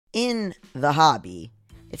in the hobby,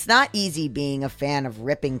 it's not easy being a fan of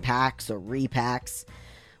ripping packs or repacks.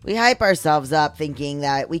 We hype ourselves up thinking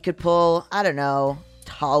that we could pull,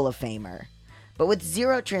 Hall of Famer. But with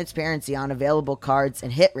zero transparency on available cards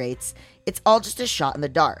and hit rates, it's all just a shot in the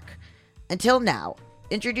dark. Until now,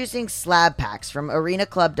 introducing slab packs from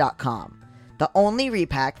arenaclub.com. The only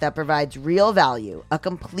repack that provides real value, a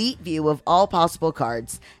complete view of all possible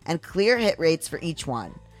cards, and clear hit rates for each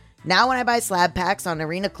one. Now when I buy slab packs on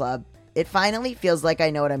Arena Club, it finally feels like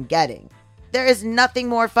I know what I'm getting. There is nothing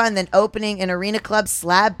more fun than opening an Arena Club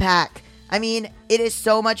slab pack. I mean, it is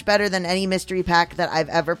so much better than any mystery pack that I've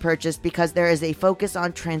ever purchased because there is a focus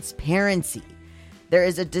on transparency. There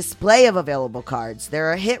is a display of available cards.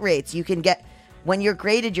 There are hit rates you can get. When you're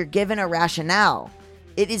graded, you're given a rationale.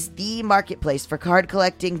 It is the marketplace for card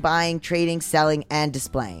collecting, buying, trading, selling, and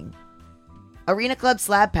displaying. Arena Club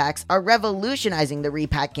slab packs are revolutionizing the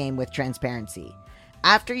repack game with transparency.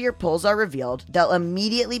 After your pulls are revealed, they'll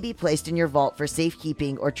immediately be placed in your vault for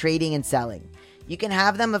safekeeping or trading and selling. You can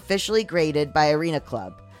have them officially graded by Arena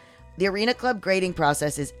Club. The Arena Club grading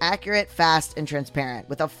process is accurate, fast, and transparent,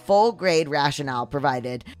 with a full grade rationale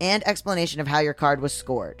provided and explanation of how your card was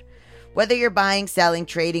scored. Whether you're buying, selling,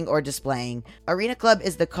 trading, or displaying, Arena Club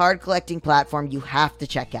is the card collecting platform you have to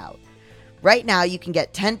check out. Right now, you can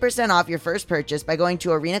get 10% off your first purchase by going to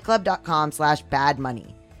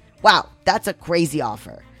arenaclub.com/badmoney. Wow, that's a crazy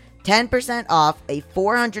offer. 10% off a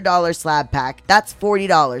 $400 slab pack, that's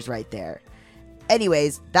 $40 right there.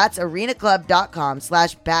 Anyways, that's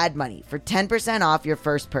arenaclub.com/badmoney for 10% off your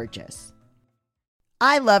first purchase.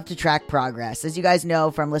 I love to track progress. As you guys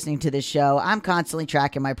know from listening to this show, I'm constantly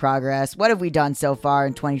tracking my progress. What have we done so far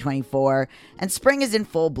in 2024? And spring is in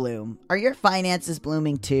full bloom. Are your finances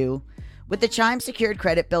blooming too? With the Chime Secured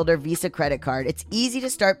Credit Builder Visa credit card, it's easy to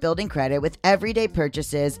start building credit with everyday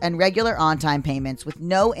purchases and regular on-time payments with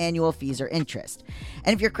no annual fees or interest.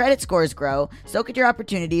 And if your credit scores grow, so could your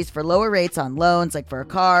opportunities for lower rates on loans like for a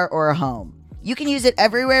car or a home. You can use it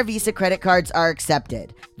everywhere Visa credit cards are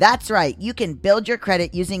accepted. That's right, you can build your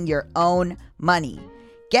credit using your own money.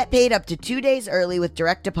 Get paid up to 2 days early with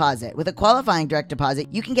direct deposit. With a qualifying direct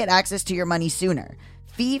deposit, you can get access to your money sooner.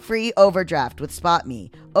 Fee-free overdraft with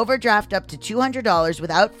SpotMe. Overdraft up to $200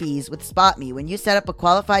 without fees with SpotMe when you set up a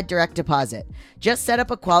qualified direct deposit. Just set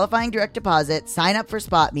up a qualifying direct deposit, sign up for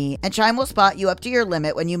SpotMe, and Chime will spot you up to your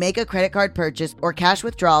limit when you make a credit card purchase or cash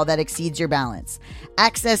withdrawal that exceeds your balance.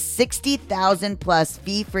 Access 60,000 plus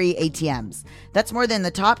fee-free ATMs. That's more than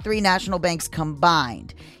the top 3 national banks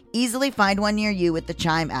combined. Easily find one near you with the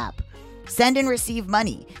Chime app. Send and receive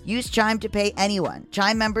money. Use Chime to pay anyone,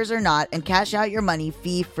 Chime members or not, and cash out your money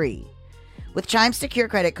fee-free. With Chime's secure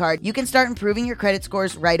credit card, you can start improving your credit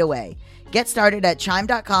scores right away. Get started at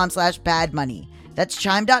chime.com/badmoney. That's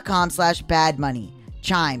chime.com/badmoney.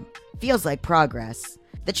 Chime. Feels like progress.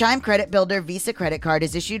 The Chime Credit Builder Visa credit card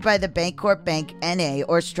is issued by the Bancorp Bank N.A.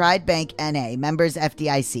 or Stride Bank N.A., members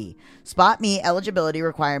FDIC. SpotMe eligibility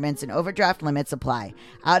requirements and overdraft limits apply.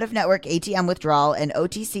 Out-of-network ATM withdrawal and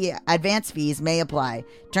OTC advance fees may apply.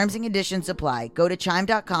 Terms and conditions apply. Go to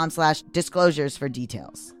chime.com/disclosures for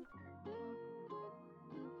details.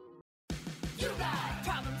 You got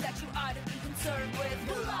problems that you ought to be concerned with.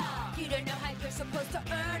 Moolah! You don't know how you're supposed to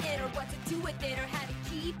earn it, or what to do with it, or how to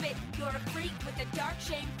keep it. You're a freak with a dark,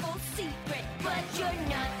 shameful secret. But you're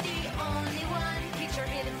not the only one. Get your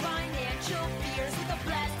hidden financial fears with a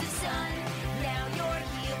blast of sun. Now your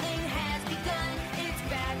healing has begun. It's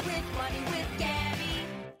Bad with Money with Gabby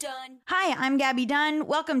Dunn. Hi, I'm Gabby Dunn.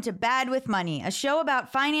 Welcome to Bad with Money, a show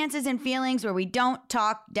about finances and feelings where we don't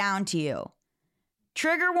talk down to you.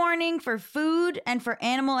 Trigger warning for food and for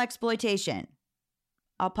animal exploitation.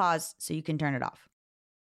 I'll pause so you can turn it off.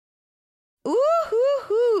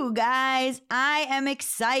 Ooh-hoo-hoo, guys. I am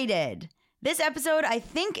excited. This episode, I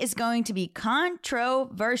think, is going to be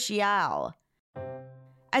controversial.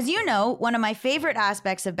 As you know, one of my favorite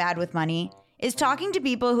aspects of Bad with Money is talking to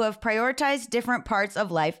people who have prioritized different parts of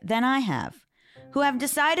life than I have, who have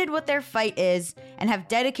decided what their fight is and have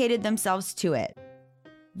dedicated themselves to it.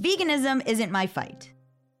 Veganism isn't my fight,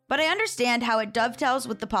 but I understand how it dovetails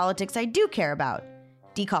with the politics I do care about.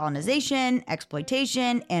 Decolonization,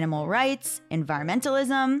 exploitation, animal rights,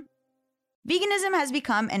 environmentalism. Veganism has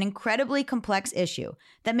become an incredibly complex issue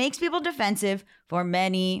that makes people defensive for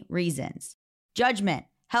many reasons. Judgment,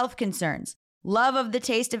 health concerns, love of the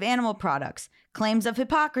taste of animal products, claims of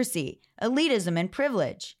hypocrisy, elitism, and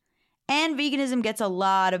privilege. And veganism gets a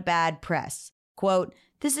lot of bad press. Quote,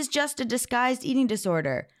 "This is just a disguised eating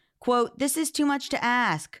disorder." Quote, "This is too much to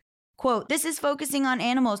ask." Quote, "This is focusing on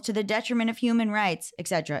animals to the detriment of human rights,"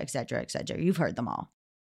 etc., etc., etc. You've heard them all.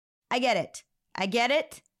 I get it.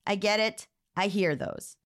 I get it. I hear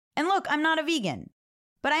those. And look, I'm not a vegan,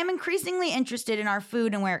 but I'm increasingly interested in our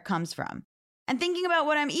food and where it comes from, and thinking about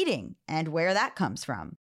what I'm eating and where that comes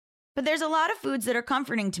from. But there's a lot of foods that are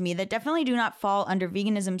comforting to me that definitely do not fall under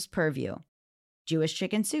veganism's purview. Jewish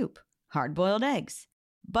chicken soup, hard-boiled eggs,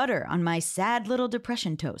 butter on my sad little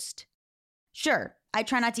depression toast. Sure, I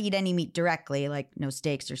try not to eat any meat directly, like no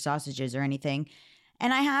steaks or sausages or anything,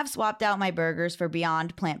 and I have swapped out my burgers for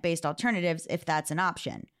Beyond plant-based alternatives if that's an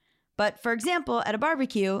option. But for example, at a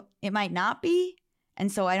barbecue, it might not be,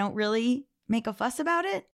 and so I don't really make a fuss about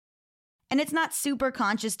it. And it's not super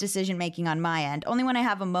conscious decision-making on my end, only when I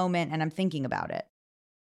have a moment and I'm thinking about it.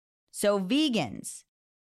 So vegans.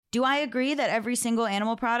 Do I agree that every single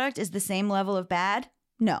animal product is the same level of bad?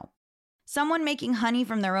 No. Someone making honey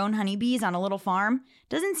from their own honeybees on a little farm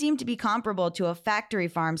doesn't seem to be comparable to a factory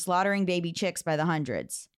farm slaughtering baby chicks by the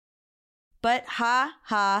hundreds. But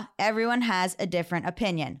everyone has a different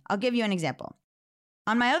opinion. I'll give you an example.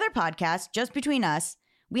 On my other podcast, Just Between Us,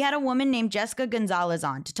 we had a woman named Jessica Gonzalez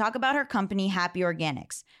on to talk about her company, Happy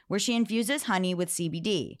Organics, where she infuses honey with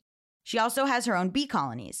CBD. She also has her own bee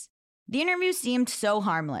colonies. The interview seemed so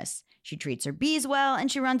harmless. She treats her bees well, and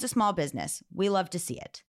she runs a small business. We love to see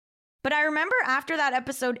it. But I remember after that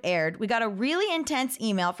episode aired, we got a really intense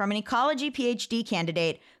email from an ecology PhD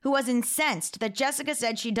candidate who was incensed that Jessica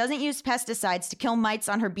said she doesn't use pesticides to kill mites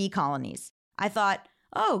on her bee colonies. I thought,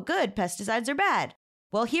 oh, good, pesticides are bad.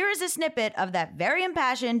 Well, here is a snippet of that very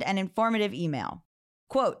impassioned and informative email.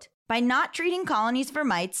 Quote, by not treating colonies for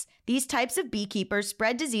mites, these types of beekeepers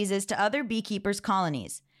spread diseases to other beekeepers'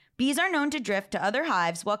 colonies. Bees are known to drift to other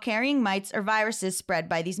hives while carrying mites or viruses spread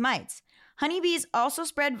by these mites. Honeybees also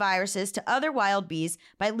spread viruses to other wild bees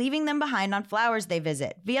by leaving them behind on flowers they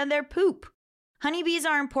visit via their poop. Honeybees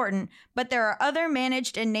are important, but there are other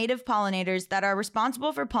managed and native pollinators that are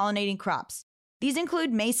responsible for pollinating crops. These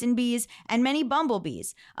include mason bees and many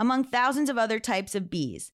bumblebees, among thousands of other types of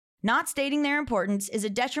bees. Not stating their importance is a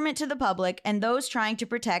detriment to the public and those trying to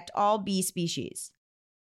protect all bee species.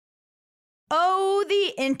 Oh,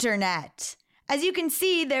 the internet! As you can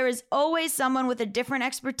see, there is always someone with a different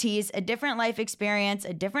expertise, a different life experience,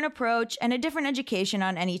 a different approach, and a different education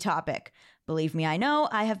on any topic. Believe me, I know,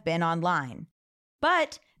 I have been online.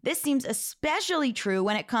 But this seems especially true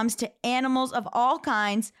when it comes to animals of all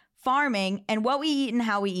kinds, farming, and what we eat and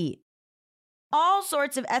how we eat. All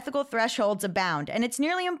sorts of ethical thresholds abound, and it's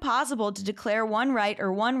nearly impossible to declare one right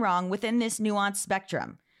or one wrong within this nuanced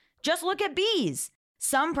spectrum. Just look at bees.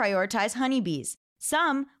 Some prioritize honeybees.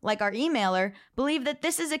 Some, like our emailer, believe that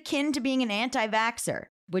this is akin to being an anti-vaxxer,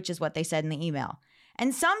 which is what they said in the email.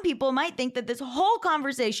 And some people might think that this whole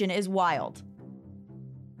conversation is wild.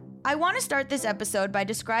 I want to start this episode by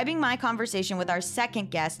describing my conversation with our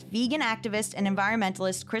second guest, vegan activist and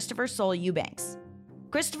environmentalist Christopher Soul Eubanks.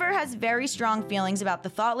 Christopher has very strong feelings about the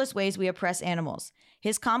thoughtless ways we oppress animals,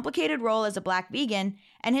 his complicated role as a Black vegan,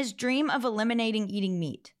 and his dream of eliminating eating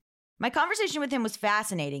meat. My conversation with him was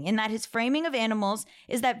fascinating in that his framing of animals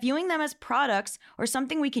is that viewing them as products or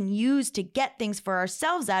something we can use to get things for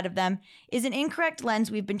ourselves out of them is an incorrect lens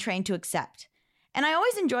we've been trained to accept. And I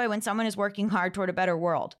always enjoy when someone is working hard toward a better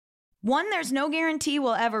world. One there's no guarantee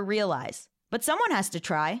we'll ever realize, but someone has to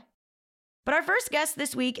try. But our first guest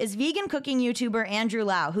this week is vegan cooking YouTuber Andrew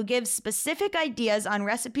Lau, who gives specific ideas on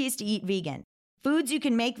recipes to eat vegan, foods you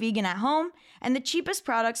can make vegan at home, and the cheapest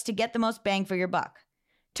products to get the most bang for your buck.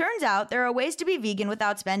 Turns out there are ways to be vegan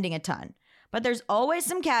without spending a ton, but there's always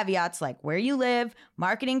some caveats like where you live,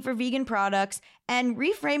 marketing for vegan products, and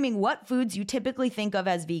reframing what foods you typically think of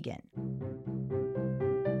as vegan.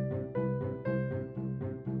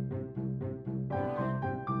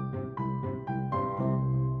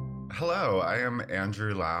 Hello, I am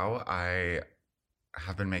Andrew Lau. I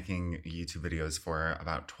have been making YouTube videos for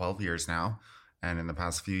about 12 years now, and in the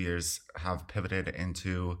past few years have pivoted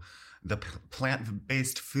into the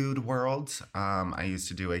plant-based food world. I used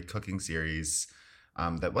to do a cooking series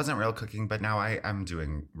that wasn't real cooking, but now I am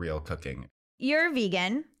doing real cooking. You're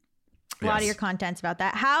vegan. A lot of your content's about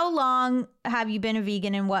that. How long have you been a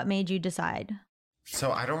vegan and what made you decide?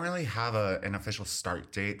 So I don't really have an official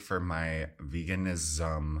start date for my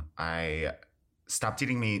veganism. I stopped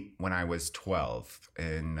eating meat when I was 12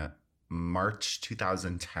 in March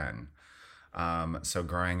 2010. So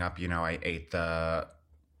growing up, I ate the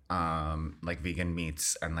like vegan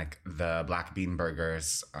meats and like the black bean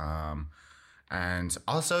burgers. And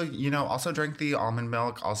also, also drank the almond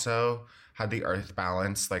milk, also had the Earth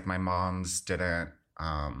Balance. Like my mom's didn't,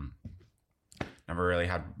 never really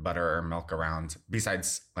had butter or milk around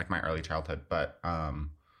besides like my early childhood. But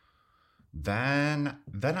then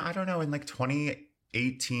I don't know, in like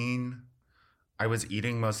 2018, I was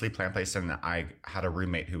eating mostly plant-based, and I had a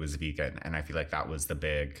roommate who was vegan, and I feel like that was the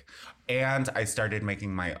big. And I started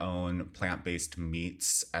making my own plant-based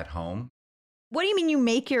meats at home. What do you mean you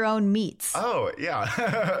make your own meats? Oh,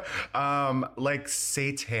 yeah. Like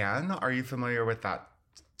seitan. Are you familiar with that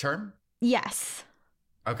term? Yes.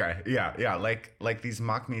 Okay. Yeah. Like these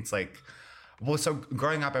mock meats, like, well, so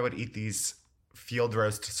growing up, I would eat these field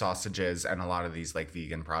roast sausages and a lot of these like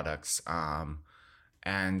vegan products.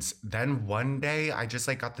 And then one day I just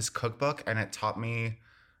like got this cookbook and it taught me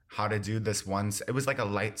how to do this once. It was like a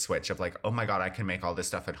light switch of like, oh my God, I can make all this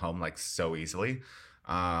stuff at home like so easily.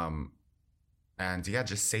 And yeah,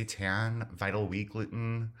 just seitan, vital wheat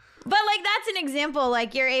gluten. But like that's an example,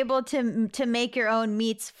 like you're able to make your own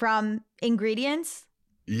meats from ingredients.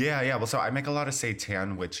 Yeah. Well, so I make a lot of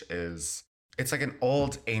seitan, which is, it's like an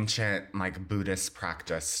old ancient like Buddhist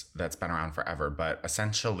practice that's been around forever. But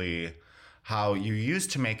essentially how you used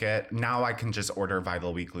to make it, now I can just order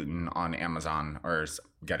vital wheat gluten on Amazon or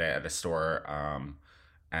get it at a store.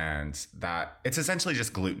 And that it's essentially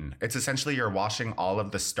just gluten. It's essentially you're washing all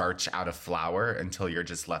of the starch out of flour until you're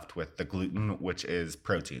just left with the gluten, which is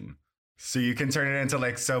protein. So you can turn it into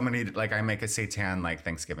like so many, like I make a seitan like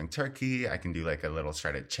Thanksgiving turkey. I can do like a little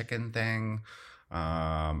shredded chicken thing.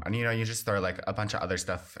 And you know, you just throw like a bunch of other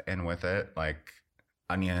stuff in with it, like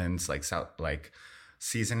onions, like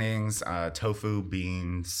seasonings, tofu,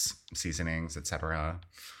 beans, seasonings, etc.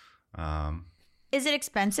 Is it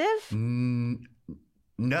expensive?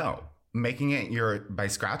 No. Making it by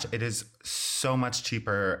scratch, it is so much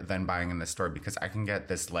cheaper than buying in the store because I can get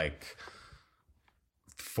this like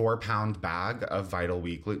 4-pound bag of vital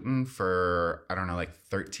wheat gluten for, I don't know, like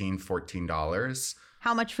 $13, $14.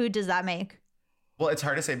 How much food does that make? Well, it's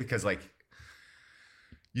hard to say because like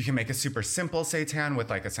you can make a super simple seitan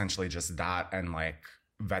with like essentially just that and like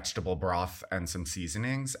vegetable broth and some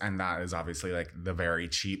seasonings. And that is obviously like the very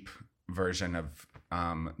cheap version of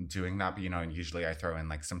doing that. But, you know, and usually I throw in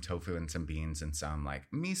like some tofu and some beans and some like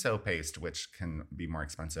miso paste, which can be more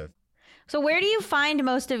expensive. So where do you find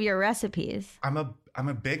most of your recipes? I'm a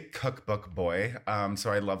big cookbook boy. So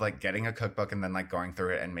I love like getting a cookbook and then like going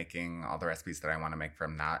through it and making all the recipes that I want to make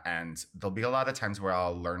from that. And there'll be a lot of times where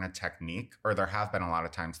I'll learn a technique, or there have been a lot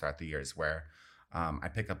of times throughout the years where I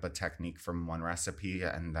pick up a technique from one recipe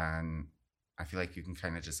and then I feel like you can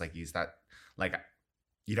kind of just like use that. Like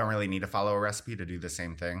you don't really need to follow a recipe to do the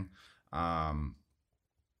same thing.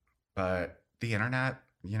 But the internet,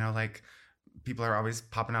 you know, like people are always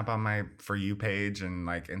popping up on my For You page and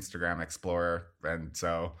like Instagram Explorer. And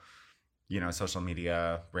so, you know, social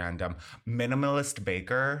media, random.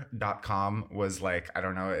 Minimalistbaker.com was like, I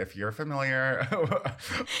don't know if you're familiar.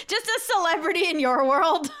 Just a celebrity in your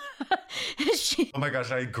world. Oh my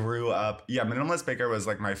gosh, I grew up. Yeah, Minimalist Baker was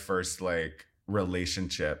like my first like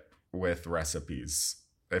relationship with recipes,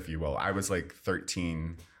 if you will. I was like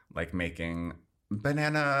 13, like making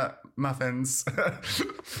banana muffins.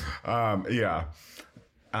 Yeah.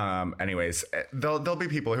 Anyways, there'll be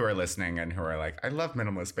people who are listening and who are like, I love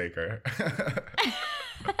Minimalist Baker.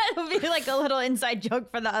 It'll be like a little inside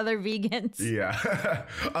joke for the other vegans. Yeah.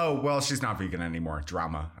 Oh, well, she's not vegan anymore.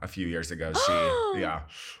 Drama a few years ago. Yeah.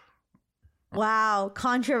 Wow,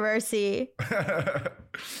 controversy.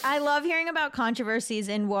 I love hearing about controversies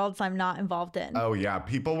in worlds I'm not involved in. Oh yeah,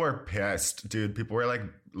 people were pissed, dude. People were like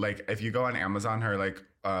if you go on Amazon, her like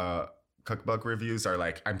cookbook reviews are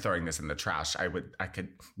like, I'm throwing this in the trash. I could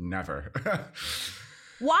never.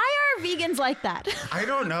 Why are vegans like that? I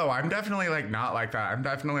don't know. I'm definitely like not like that. I'm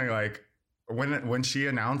definitely like when she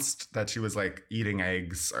announced that she was like eating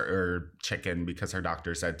eggs or chicken because her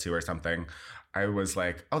doctor said to or something, I was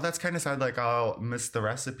like, oh, that's kind of sad. Like, I'll miss the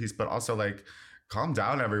recipes, but also like, calm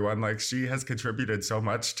down, everyone. Like, she has contributed so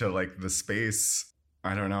much to like the space.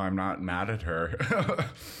 I don't know. I'm not mad at her.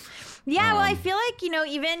 Yeah, well, I feel like, you know,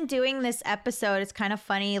 even doing this episode, it's kind of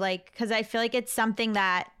funny, like, because I feel like it's something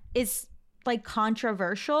that is like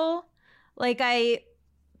controversial. Like,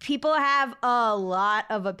 people have a lot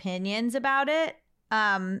of opinions about it.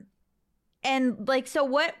 And like, so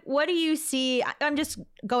what do you see? I'm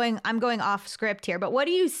going off script here, but what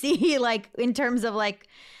do you see like in terms of like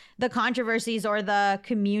the controversies or the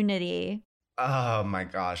community? Oh my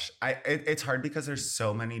gosh. It's hard because there's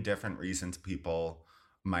so many different reasons people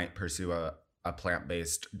might pursue a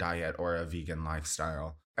plant-based diet or a vegan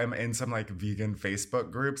lifestyle. I'm in some like vegan Facebook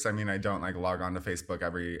groups. I mean, I don't like log on to Facebook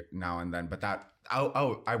every now and then, but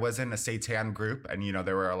I was in a seitan group and, you know,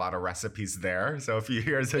 there were a lot of recipes there. So a few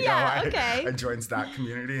years ago, I joined that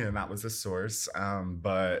community and that was the source.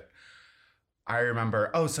 But I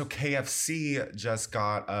remember, so KFC just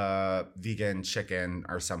got a vegan chicken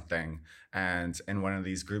or something. And in one of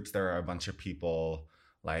these groups, there are a bunch of people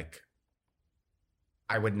like,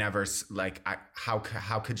 I would never how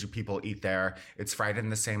could you people eat there? It's fried in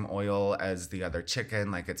the same oil as the other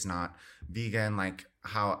chicken. Like it's not vegan. Like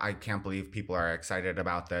how I can't believe people are excited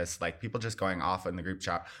about this. Like people just going off in the group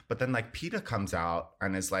chat. But then like PETA comes out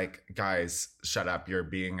and is like, guys, shut up. You're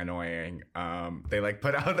being annoying. They like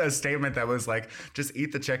put out a statement that was like, just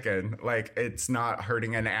eat the chicken. Like it's not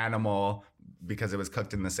hurting an animal because it was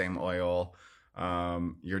cooked in the same oil.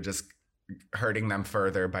 You're just hurting them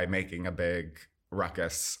further by making a big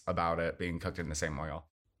ruckus about it being cooked in the same oil.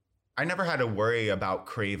 I never had to worry about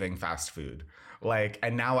craving fast food. Like,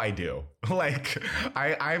 and now I do. Like,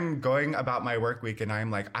 I'm going about my work week and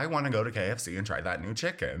I'm like, I want to go to KFC and try that new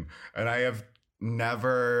chicken. And I have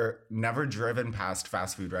never driven past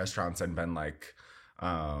fast food restaurants and been like,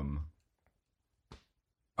 oh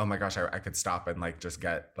my gosh, I could stop and like just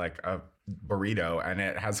get like a burrito and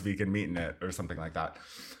it has vegan meat in it or something like that.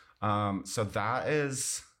 So that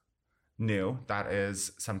is new. That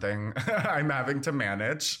is something I'm having to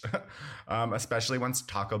manage, especially once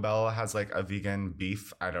Taco Bell has like a vegan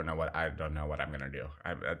beef. I don't know what I'm gonna do.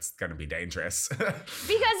 It's gonna be dangerous. because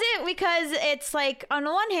it's like on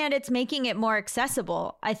the one hand, it's making it more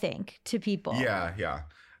accessible, I think, to people. Yeah.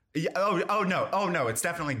 Oh no, it's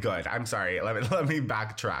definitely good. I'm sorry. Let me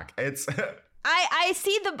backtrack. It's. I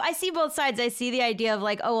see both sides. I see the idea of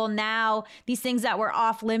like, oh, well, now these things that were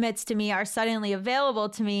off limits to me are suddenly available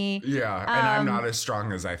to me. Yeah, and I'm not as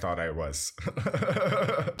strong as I thought I was.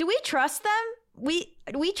 Do we trust them?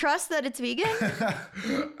 We trust that it's vegan?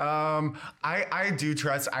 I do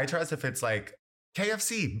trust. I trust if it's like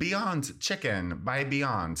KFC, Beyond Chicken by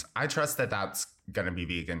Beyond. I trust that that's gonna be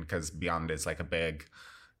vegan because Beyond is like a big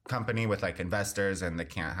company with like investors and they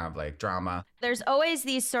can't have like drama. There's always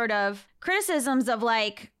these sort of criticisms of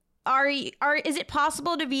like, is it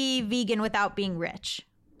possible to be vegan without being rich?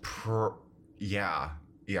 Yeah,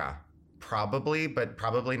 probably, but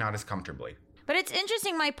probably not as comfortably. But it's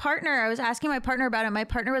interesting. I was asking my partner about it. My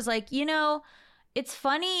partner was like, it's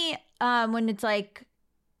funny when it's like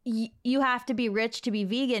you have to be rich to be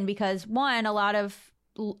vegan because one, a lot of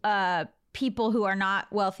people who are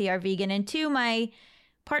not wealthy are vegan, and two, my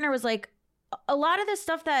partner was like, a lot of the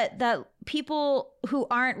stuff that people who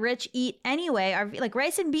aren't rich eat anyway are like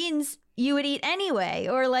rice and beans you would eat anyway,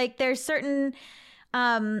 or like there's certain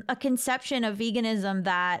a conception of veganism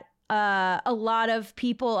that a lot of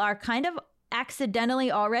people are kind of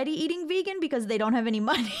accidentally already eating vegan because they don't have any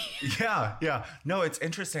money. Yeah. No, it's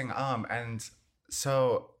interesting. And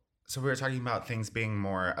so we were talking about things being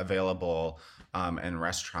more available in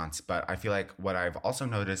restaurants, but I feel like what I've also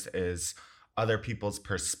noticed is other people's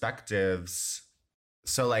perspectives.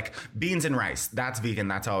 So like beans and rice, that's vegan.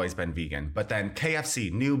 That's always been vegan. But then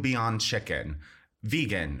KFC, new Beyond Chicken,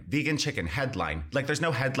 vegan chicken headline. Like there's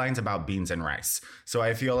no headlines about beans and rice. So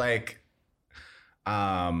I feel like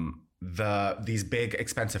these big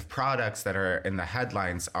expensive products that are in the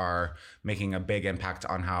headlines are making a big impact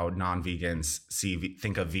on how non-vegans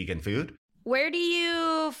think of vegan food. Where do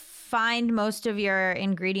you find most of your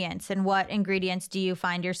ingredients, and what ingredients do you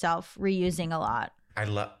find yourself reusing a lot?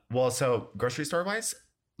 So grocery store wise,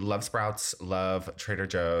 love Sprouts, love Trader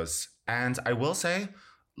Joe's, and I will say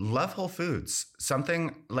love Whole Foods.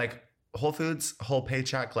 Something like Whole Foods, whole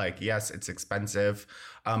paycheck, like yes, it's expensive,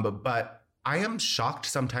 but I am shocked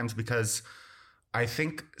sometimes because I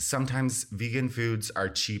think sometimes vegan foods are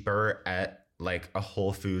cheaper at like a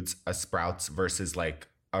Whole Foods, a Sprouts versus like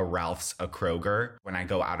a Ralph's, a Kroger. When I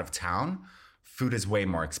go out of town, food is way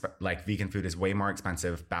more vegan food is way more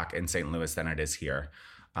expensive back in St. Louis than it is here.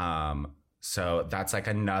 So that's like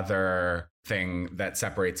another thing that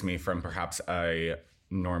separates me from perhaps a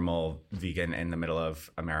normal vegan in the middle of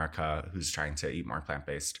America who's trying to eat more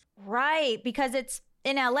plant-based. Right, because it's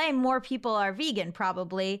in LA, more people are vegan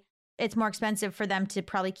probably. It's more expensive for them to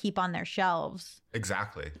probably keep on their shelves.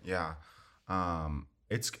 Exactly, yeah.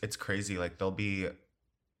 It's crazy. Like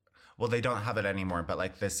they don't have it anymore, but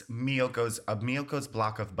like this Miyoko's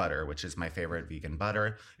block of butter, which is my favorite vegan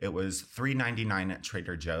butter. It was $3.99 at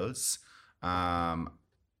Trader Joe's.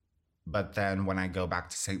 But then when I go back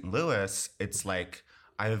to St. Louis, it's like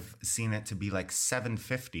I've seen it to be like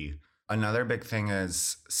 $7.50. Another big thing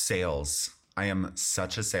is sales. I am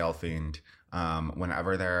such a sale fiend.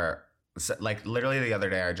 Whenever like literally the other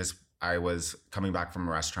day, I was coming back from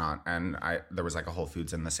a restaurant and there was like a Whole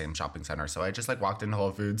Foods in the same shopping center. So I just like walked into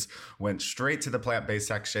Whole Foods, went straight to the plant-based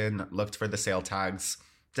section, looked for the sale tags,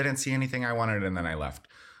 didn't see anything I wanted, and then I left.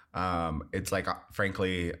 It's like,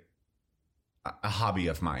 frankly, a hobby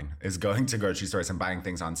of mine is going to grocery stores and buying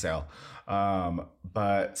things on sale.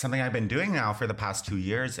 But something I've been doing now for the past 2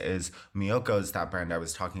 years is Miyoko's, that brand I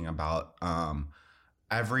was talking about.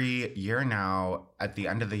 Every year now, at the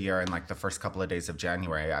end of the year and like the first couple of days of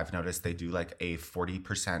January, I've noticed they do like a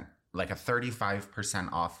 40%, like a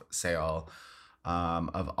 35% off sale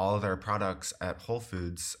of all of their products at Whole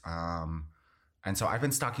Foods. And so I've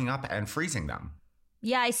been stocking up and freezing them.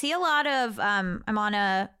 Yeah, I see a lot of. I'm on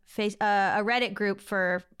a Reddit group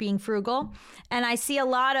for being frugal, and I see a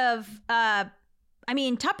lot of.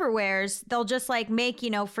 Tupperwares. They'll just like make,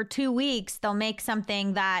 for 2 weeks, they'll make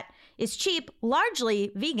something that is cheap,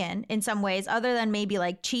 largely vegan in some ways, other than maybe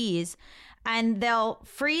like cheese, and they'll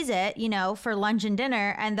freeze it, for lunch and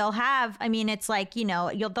dinner, and they'll have. It's like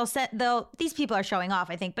these people are showing off,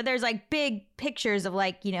 I think, but there's like big pictures of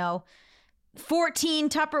like 14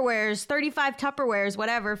 Tupperwares, 35 Tupperwares,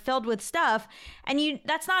 whatever, filled with stuff. And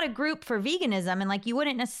that's not a group for veganism. And like, you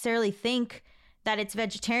wouldn't necessarily think that it's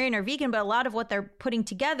vegetarian or vegan, but a lot of what they're putting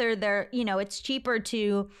together, it's cheaper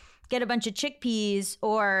to get a bunch of chickpeas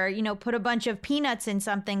or, put a bunch of peanuts in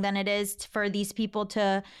something than it is for these people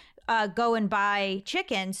to go and buy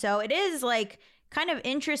chicken. So it is like kind of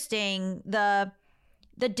interesting, the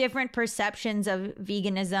different perceptions of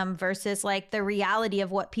veganism versus like the reality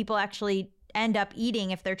of what people actually end up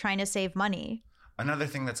eating if they're trying to save money. Another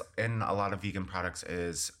thing that's in a lot of vegan products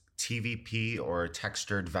is TVP, or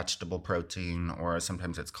textured vegetable protein, or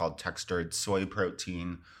sometimes it's called textured soy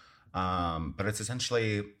protein. But it's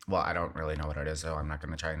essentially, well, I don't really know what it is, so I'm not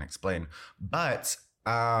going to try and explain. But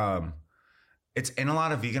it's in a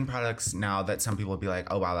lot of vegan products now that some people would be like,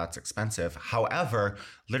 oh, wow, that's expensive. However,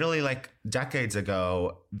 literally like decades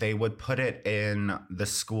ago, they would put it in the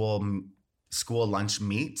school lunch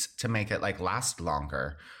meat to make it like last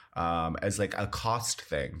longer, as like a cost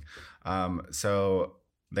thing. So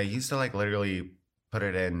they used to like literally put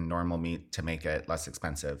it in normal meat to make it less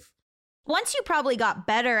expensive. Once you probably got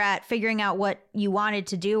better at figuring out what you wanted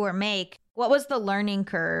to do or make, what was the learning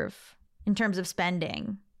curve in terms of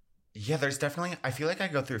spending? Yeah, there's definitely, I feel like I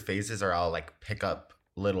go through phases or I'll like pick up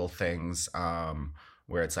little things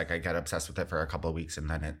where it's like I get obsessed with it for a couple of weeks and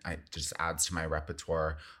then it just adds to my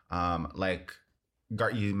repertoire. Like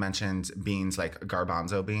you mentioned beans, like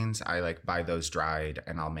garbanzo beans. I like buy those dried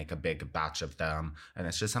and I'll make a big batch of them. And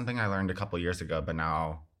it's just something I learned a couple of years ago, but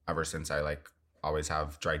now ever since I like always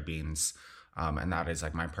have dried beans. And that is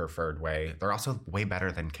like my preferred way. They're also way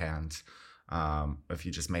better than canned if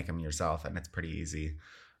you just make them yourself, and it's pretty easy.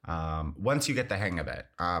 Once you get the hang of it.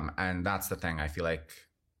 And that's the thing. I feel like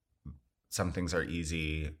some things are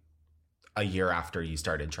easy a year after you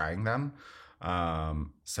started trying them.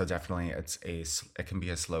 So definitely it can be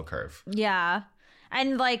a slow curve. Yeah.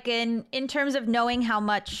 And like in terms of knowing how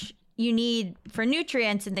much you need for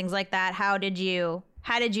nutrients and things like that, how did you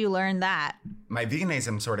learn that? My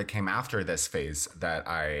veganism sort of came after this phase that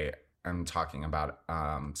I am talking about.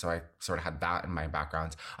 So I sort of had that in my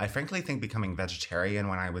background. I frankly think becoming vegetarian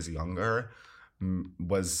when I was younger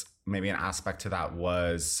was maybe an aspect to that,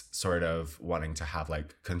 was sort of wanting to have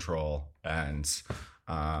like control and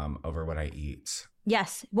over what I eat.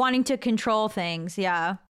 Yes, wanting to control things,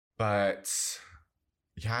 yeah. But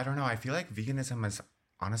yeah, I don't know. I feel like veganism has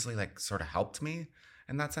honestly like sort of helped me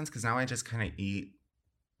in that sense, because now I just kind of eat.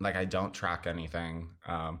 Like I don't track anything,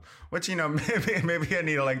 which, maybe I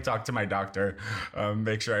need to like talk to my doctor,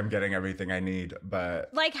 make sure I'm getting everything I need. But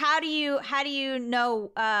like, how do you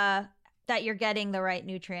know that you're getting the right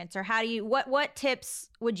nutrients, or what tips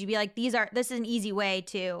would you be like, this is an easy way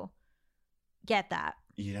to get that?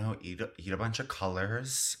 Eat a bunch of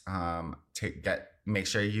colors. Make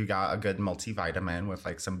sure you got a good multivitamin with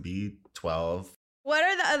like some B12. What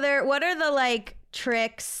are the like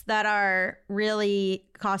tricks that are really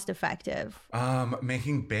cost effective?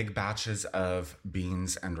 Making big batches of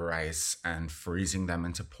beans and rice and freezing them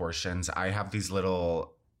into portions. I have these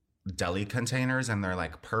little deli containers and they're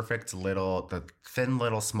like perfect the thin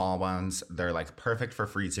little small ones. They're like perfect for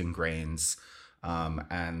freezing grains,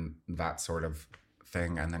 and that sort of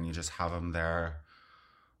thing. And then you just have them there.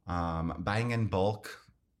 Buying in bulk.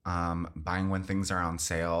 Buying when things are on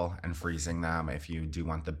sale and freezing them if you do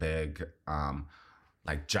want the big,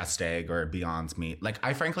 like Just Egg or Beyond Meat. Like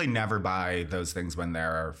I frankly never buy those things when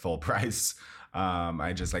they're full price.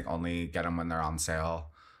 I just like only get them when they're on sale.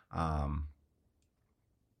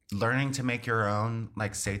 Learning to make your own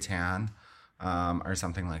like seitan or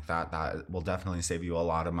something like that will definitely save you a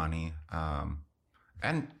lot of money,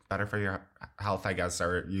 and better for your health, I guess,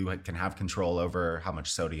 or you can have control over how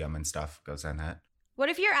much sodium and stuff goes in it. What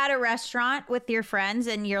if you're at a restaurant with your friends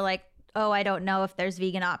and you're like, oh, I don't know if there's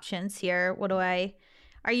vegan options here.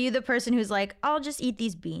 Are you the person who's like, I'll just eat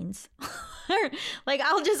these beans? Or like,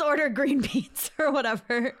 I'll just order green beans or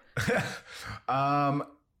whatever?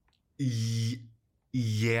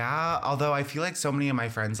 Yeah, although I feel like so many of my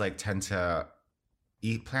friends like tend to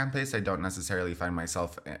eat plant-based. I don't necessarily find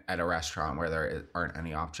myself at a restaurant where there aren't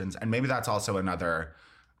any options. And maybe that's also another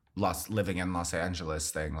living in Los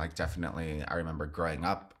Angeles thing. Like definitely, I remember growing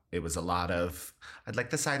up, it was a lot of, I'd like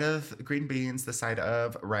the side of green beans, the side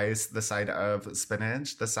of rice, the side of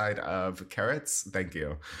spinach, the side of carrots. Thank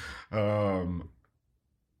you.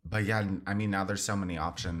 But yeah, I mean, now there's so many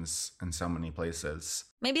options in so many places.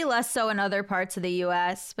 Maybe less so in other parts of the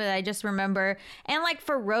US, but I just remember, and like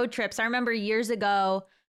for road trips, I remember years ago,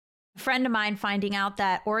 a friend of mine finding out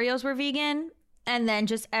that Oreos were vegan. And then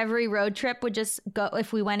just every road trip would just go,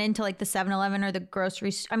 if we went into like the 7-Eleven or the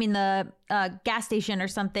the gas station or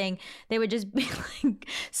something, they would just be like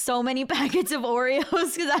so many packets of Oreos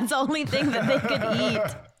because that's the only thing that they could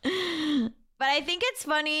eat. But I think it's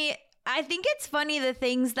funny. The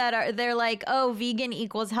things that they're like, oh, vegan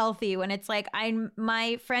equals healthy, when it's like,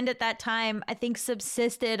 my friend at that time, I think,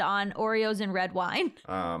 subsisted on Oreos and red wine.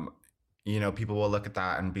 People will look at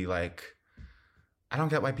that and be like, I don't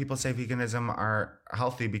get why people say veganism are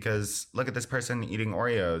healthy because look at this person eating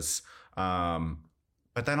Oreos.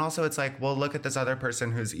 But then also it's like, well, look at this other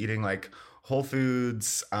person who's eating like Whole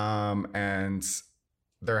Foods and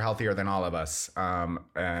they're healthier than all of us.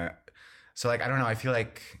 So like, I don't know. I feel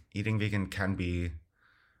like eating vegan can be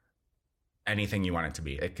anything you want it to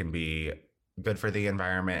be. It can be good for the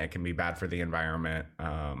environment. It can be bad for the environment.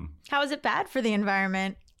 How is it bad for the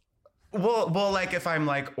environment? Well, like if I'm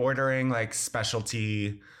like ordering like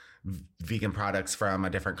specialty vegan products from a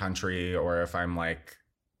different country, or if I'm like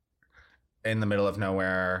in the middle of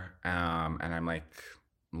nowhere, and I'm like,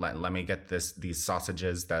 let me get these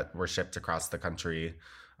sausages that were shipped across the country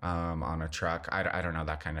on a truck. I don't know,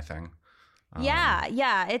 that kind of thing.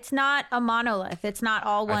 Yeah. It's not a monolith. It's not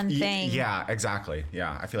all one thing. Yeah, exactly.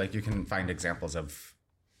 Yeah, I feel like you can find examples of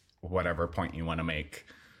whatever point you want to make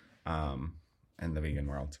in the vegan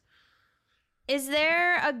world. Is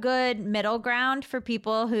there a good middle ground for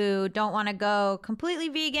people who don't want to go completely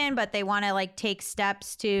vegan, but they want to like take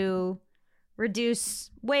steps to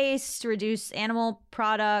reduce waste, reduce animal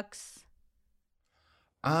products?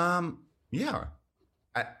 Yeah.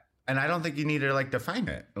 And I don't think you need to like define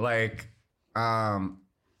it. Like,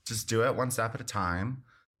 just do it one step at a time.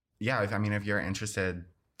 Yeah. If you're interested,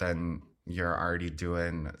 then you're already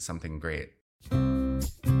doing something great.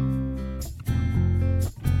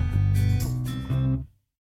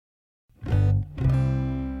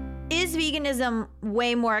 Is veganism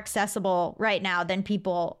way more accessible right now than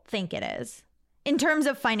people think it is in terms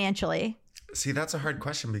of financially? See, that's a hard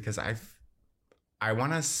question because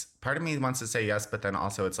part of me wants to say yes, but then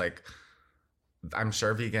also it's like, I'm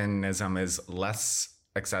sure veganism is less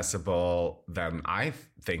accessible than I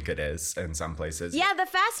think it is in some places. Yeah, the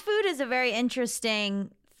fast food is a very interesting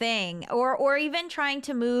thing, or even trying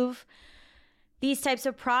to move these types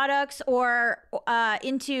of products or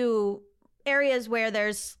into areas where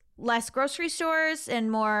there's less grocery stores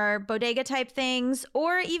and more bodega type things,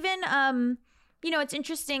 or even it's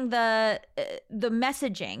interesting the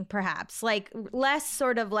messaging, perhaps like less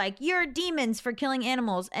sort of like you're demons for killing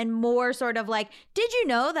animals and more sort of like, did you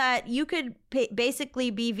know that you could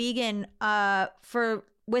basically be vegan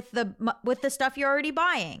with the stuff you're already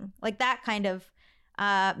buying, like that kind of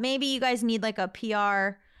maybe you guys need like a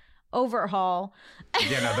PR overhaul.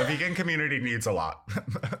 Yeah, no, the vegan community needs a lot.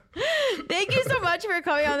 Thank you so much for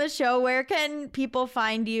coming on the show. Where can people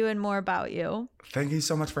find you and more about you? Thank you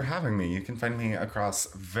so much for having me. You can find me across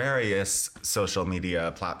various social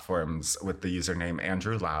media platforms with the username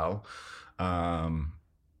Andrew Lau, and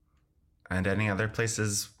any other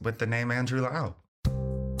places with the name Andrew Lau.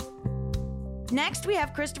 Next, we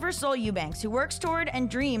have Christopher Soul Eubanks, who works toward and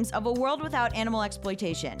dreams of a world without animal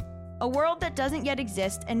exploitation. A world that doesn't yet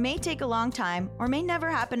exist and may take a long time or may never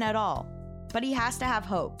happen at all. But he has to have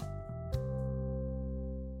hope.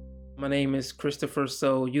 My name is Christopher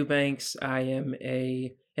Soul Eubanks. I am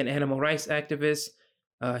an animal rights activist,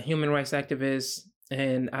 a human rights activist,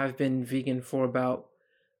 and I've been vegan for about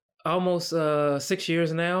almost 6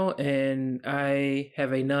 years now. And I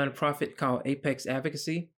have a nonprofit called Apex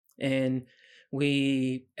Advocacy, and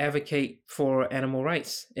we advocate for animal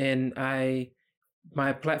rights. And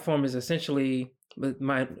my platform is essentially,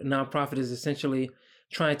 my nonprofit is essentially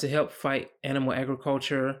trying to help fight animal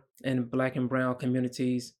agriculture in Black and brown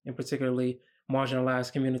communities, and particularly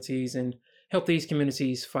marginalized communities, and help these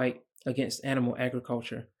communities fight against animal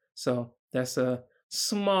agriculture. So that's a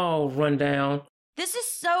small rundown This is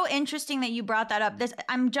so interesting that you brought that up.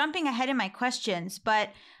 I'm jumping ahead in my questions, but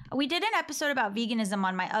we did an episode about veganism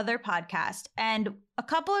on my other podcast, and a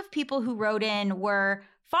couple of people who wrote in were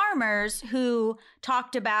farmers who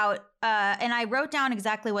talked about, and I wrote down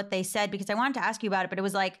exactly what they said because I wanted to ask you about it, but it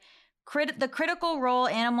was like the critical role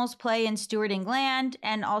animals play in stewarding land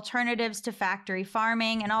and alternatives to factory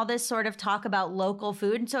farming and all this sort of talk about local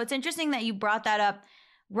food. And so it's interesting that you brought that up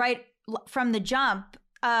right from the jump.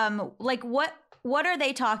 Like what are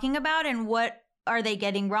they talking about, and what are they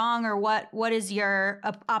getting wrong, or what is your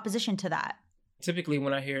opposition to that? Typically,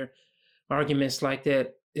 when I hear arguments like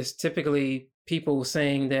that, it's typically people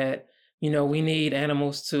saying that, we need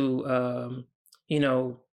animals to,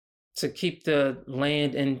 to keep the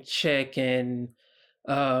land in check. And,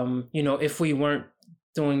 if we weren't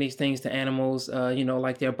doing these things to animals,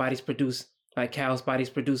 like their bodies produce, like cows' bodies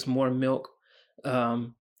produce more milk,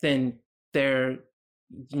 than their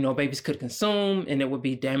babies could consume, and it would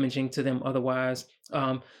be damaging to them otherwise.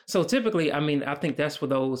 So typically, I think that's where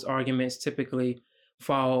those arguments typically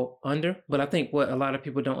fall under. But I think what a lot of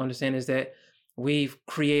people don't understand is that we've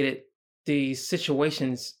created these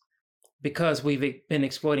situations because we've been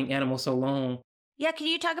exploiting animals so long. Yeah, can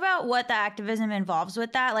you talk about what the activism involves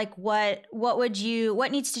with that? Like what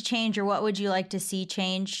needs to change, or what would you like to see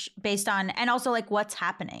change based on, and also like what's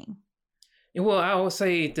happening? Well, I would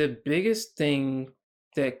say the biggest thing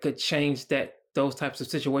that could change those types of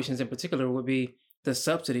situations in particular would be the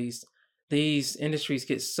subsidies. These industries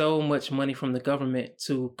get so much money from the government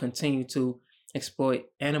to continue to exploit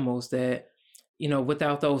animals that,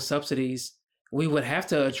 without those subsidies, we would have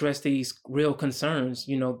to address these real concerns.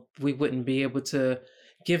 We wouldn't be able to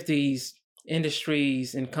give these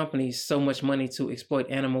industries and companies so much money to exploit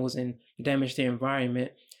animals and damage the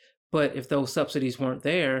environment. But if those subsidies weren't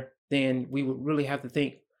there, then we would really have to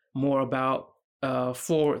think more about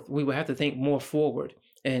forward. We would have to think more forward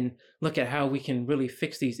and look at how we can really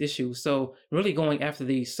fix these issues. So really going after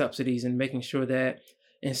these subsidies and making sure that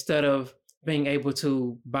instead of being able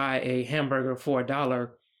to buy a hamburger for $1,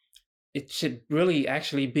 it should really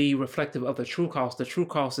actually be reflective of the true cost. The true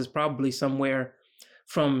cost is probably somewhere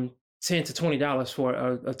from $10 to $20 for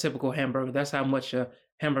a typical hamburger. That's how much a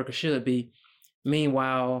hamburger should be.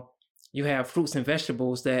 Meanwhile, you have fruits and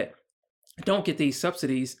vegetables that don't get these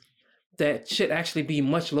subsidies that should actually be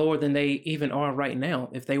much lower than they even are right now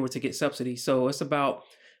if they were to get subsidies. So it's about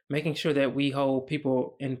making sure that we hold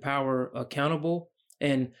people in power accountable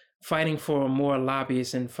and fighting for more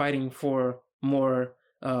lobbyists and fighting for more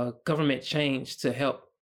government change to help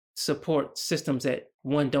support systems that,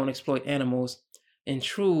 one, don't exploit animals, and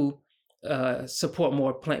support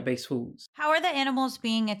more plant-based foods. How are the animals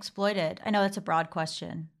being exploited? I know that's a broad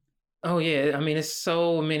question. Oh yeah, it's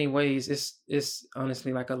so many ways. It's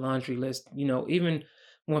honestly like a laundry list. Even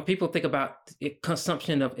when people think about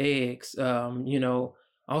consumption of eggs,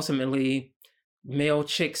 ultimately male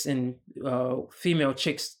chicks and female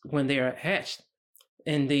chicks, when they are hatched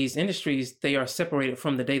in these industries, they are separated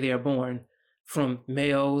from the day they are born from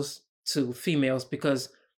males to females because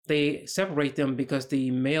they separate them because the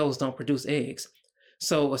males don't produce eggs.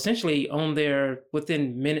 So essentially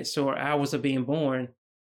within minutes or hours of being born,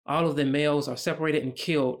 all of the males are separated and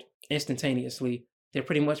killed instantaneously. They're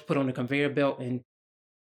pretty much put on a conveyor belt and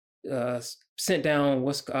sent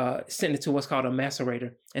into what's called a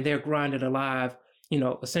macerator, and they're grinded alive,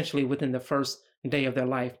 essentially within the first day of their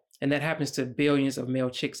life. And that happens to billions of male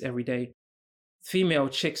chicks every day. Female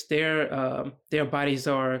chicks, their bodies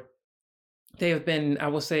they have been, I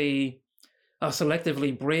would say,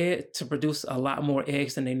 selectively bred to produce a lot more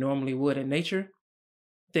eggs than they normally would in nature.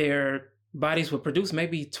 Their bodies would produce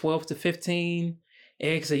maybe 12 to 15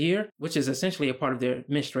 eggs a year, which is essentially a part of their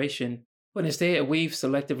menstruation. But instead, we've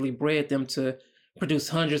selectively bred them to produce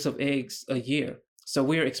hundreds of eggs a year. So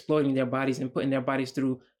we're exploiting their bodies and putting their bodies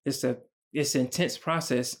through this intense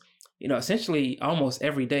process, essentially almost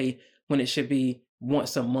every day when it should be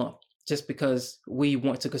once a month, just because we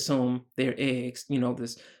want to consume their eggs.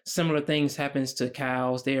 This similar things happens to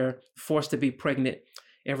cows. They're forced to be pregnant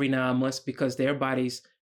every 9 months because their bodies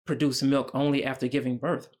produce milk only after giving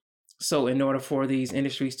birth. So in order for these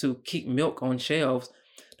industries to keep milk on shelves,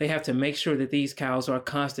 they have to make sure that these cows are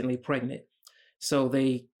constantly pregnant. So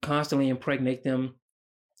they constantly impregnate them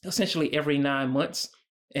essentially every 9 months.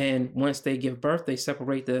 And once they give birth, they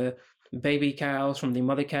separate the baby cows from the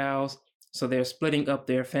mother cows. So they're splitting up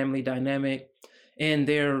their family dynamic, and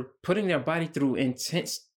they're putting their body through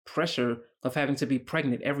intense pressure of having to be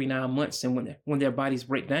pregnant every 9 months. And when their bodies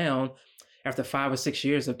break down, after 5 or 6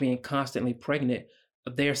 years of being constantly pregnant,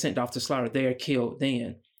 they're sent off to slaughter. They are killed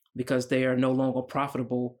then because they are no longer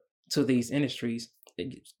profitable to these industries.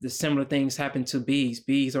 the similar things happen to bees.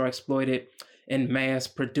 Bees are exploited and mass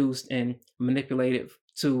produced and manipulated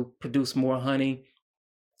to produce more honey.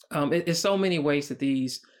 It's so many ways that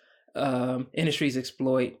these industries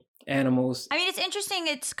exploit animals. I mean, it's interesting.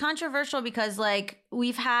 It's controversial because, like,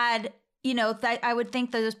 we've had, I would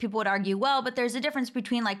think that those people would argue, well, but there's a difference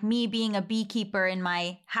between, like, me being a beekeeper in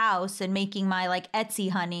my house and making my, like,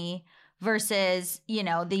 Etsy honey versus,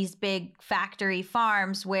 these big factory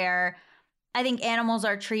farms where I think animals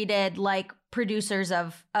are treated like producers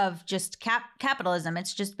of just capitalism.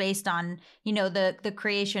 It's just based on, the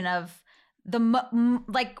creation of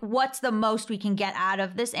like what's the most we can get out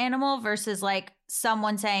of this animal versus like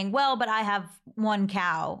someone saying, well, but I have one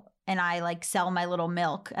cow and I like sell my little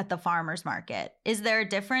milk at the farmer's market. Is there a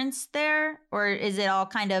difference there, or is it all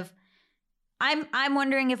kind of, I'm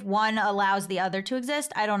wondering if one allows the other to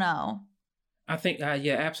exist. I don't know. I think,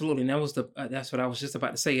 yeah, absolutely. And that's what I was just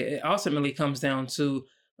about to say. It ultimately comes down to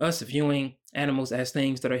us viewing animals as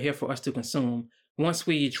things that are here for us to consume. Once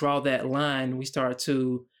we draw that line, we start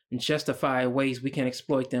to justify ways we can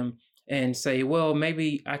exploit them and say, well,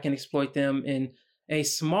 maybe I can exploit them in a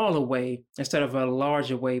smaller way instead of a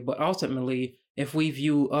larger way. But ultimately, if we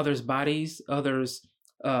view others' bodies, others'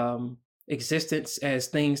 existence as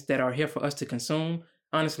things that are here for us to consume,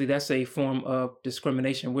 honestly, that's a form of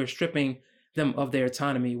discrimination. We're stripping them of their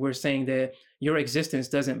autonomy. We're saying that your existence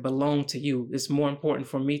doesn't belong to you. It's more important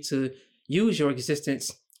for me to use your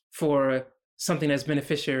existence for something that's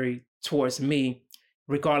beneficiary towards me,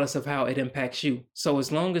 regardless of how it impacts you. So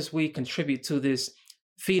as long as we contribute to this,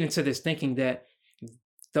 feed into this thinking that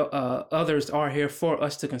the others are here for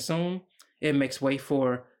us to consume, it makes way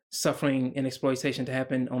for suffering and exploitation to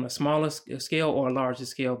happen on a smaller scale or a larger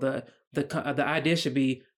scale. The idea should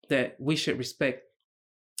be that we should respect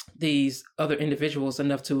these other individuals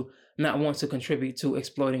enough to not want to contribute to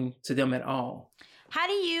exploiting to them at all. How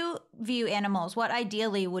do you view animals? What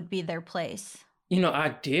ideally would be their place?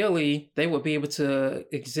 Ideally, they would be able to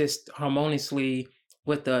exist harmoniously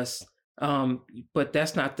with us. But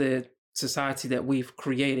that's not the society that we've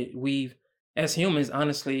created. We've, as humans,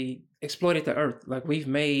 honestly, exploited the earth. Like, we've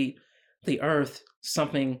made the earth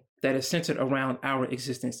something that is centered around our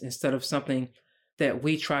existence instead of something that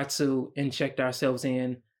we try to inject ourselves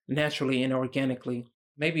in naturally and organically.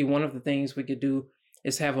 Maybe one of the things we could do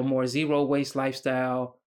is have a more zero waste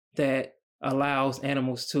lifestyle that allows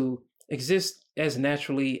animals to exist as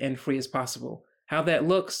naturally and free as possible. How that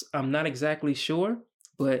looks, I'm not exactly sure,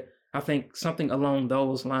 but I think something along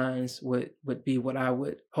those lines would be what I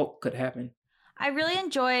would hope could happen. I really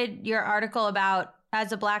enjoyed your article about,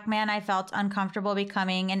 as a Black man, I felt uncomfortable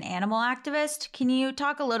becoming an animal activist. Can you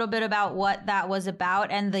talk a little bit about what that was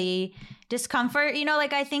about and the discomfort?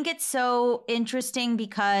 I think it's so interesting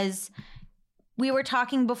because we were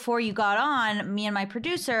talking before you got on, me and my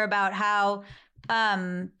producer, about how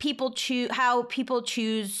people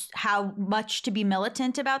choose how much to be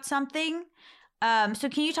militant about something. So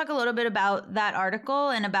can you talk a little bit about that article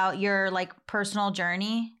and about your personal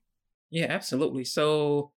journey? Yeah, absolutely.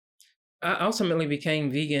 So I ultimately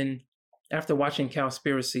became vegan after watching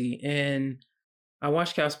Cowspiracy, and I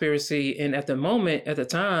watched Cowspiracy, and at the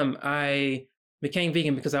time, I became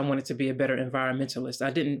vegan because I wanted to be a better environmentalist.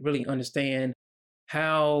 I didn't really understand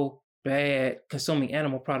how bad consuming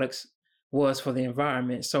animal products was for the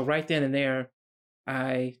environment. So right then and there,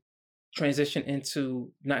 I transitioned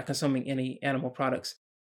into not consuming any animal products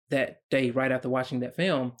that day right after watching that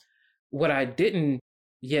film. What I didn't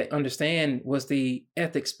yet understand was the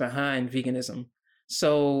ethics behind veganism.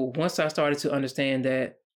 So once I started to understand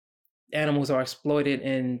that animals are exploited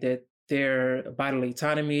and that their bodily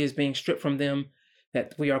autonomy is being stripped from them,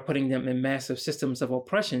 that we are putting them in massive systems of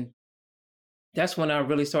oppression, that's when I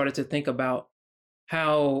really started to think about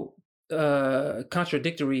how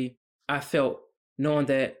contradictory I felt, knowing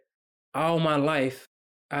that all my life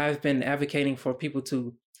I've been advocating for people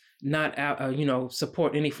to not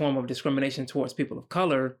support any form of discrimination towards people of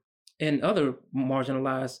color and other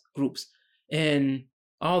marginalized groups. And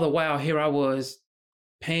all the while, here I was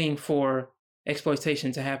paying for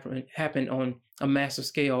exploitation to happen on a massive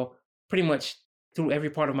scale, pretty much through every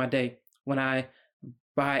part of my day. When I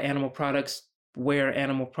buy animal products, wear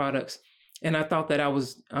animal products. And I thought that I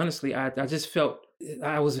was, honestly, I just felt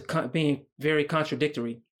I was being very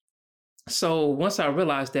contradictory. So once I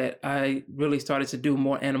realized that, I really started to do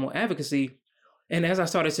more animal advocacy. And as I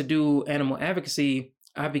started to do animal advocacy,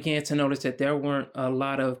 I began to notice that there weren't a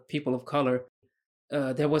lot of people of color.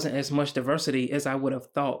 There wasn't as much diversity as I would have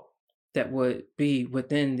thought that would be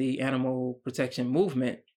within the animal protection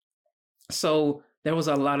movement. So there was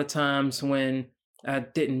a lot of times when I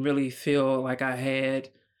didn't really feel like I had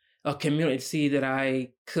a community that I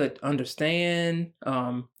could understand.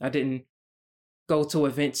 I didn't go to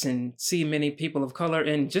events and see many people of color.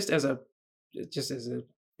 And just as a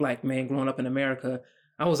Black man growing up in America,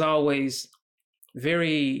 I was always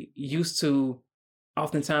very used to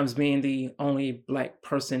oftentimes being the only Black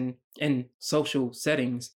person in social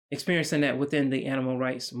settings. Experiencing that within the animal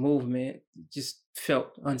rights movement just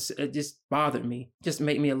it just bothered me, just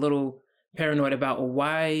made me a little paranoid about, well,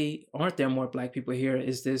 why aren't there more Black people here?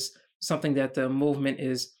 Is this something that the movement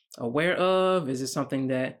is aware of? Is it something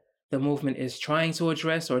that the movement is trying to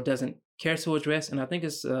address or doesn't care to address? And I think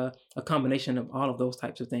it's a combination of all of those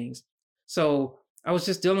types of things. So I was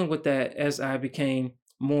just dealing with that as I became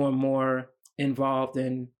more and more involved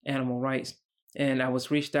in animal rights. And I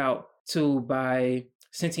was reached out to by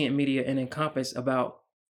Sentient Media and Encompass about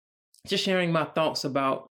just sharing my thoughts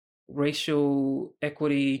about racial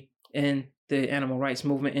equity in the animal rights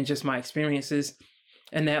movement and just my experiences.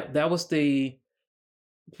 And that was the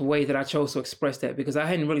way that I chose to express that, because I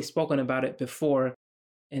hadn't really spoken about it before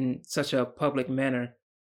in such a public manner.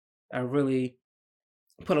 I really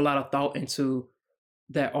put a lot of thought into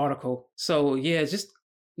that article. So yeah, just,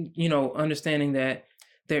 understanding that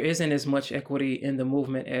there isn't as much equity in the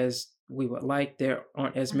movement as we would like. There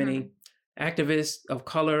aren't as many activists of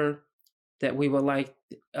color that we would like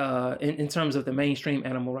in terms of the mainstream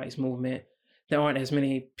animal rights movement. There aren't as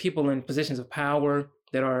many people in positions of power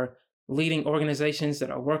that are leading organizations, that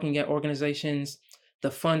are working at organizations.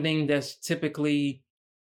 The funding that's typically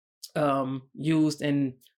used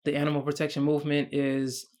in the animal protection movement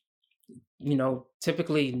is,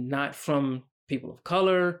 typically not from people of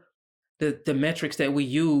color. The metrics that we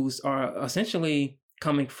use are essentially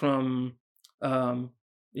coming from,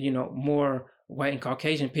 more white and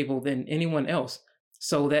Caucasian people than anyone else.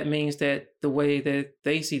 So that means that the way that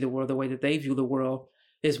they see the world, the way that they view the world,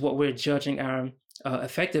 is what we're judging our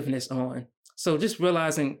effectiveness on. So just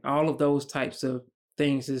realizing all of those types of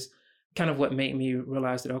things is kind of what made me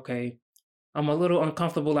realize that, okay, I'm a little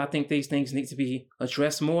uncomfortable. I think these things need to be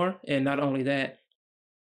addressed more. And not only that,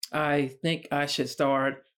 I think I should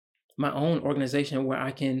start my own organization where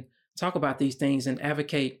I can talk about these things and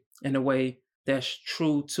advocate in a way that's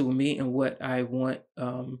true to me and what I want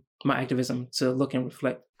my activism to look and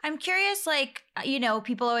reflect. I'm curious,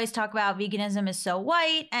 people always talk about veganism is so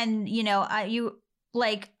white, and,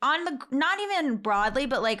 on the, not even broadly,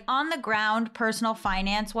 but on the ground, personal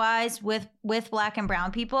finance wise with Black and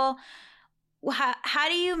brown people, how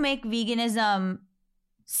do you make veganism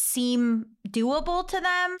seem doable to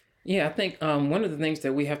them? Yeah, I think one of the things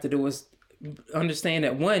that we have to do is understand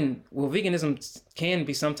that veganism can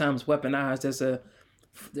be sometimes weaponized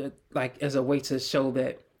as a way to show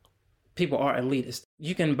that people are elitist.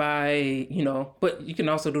 You can buy, but you can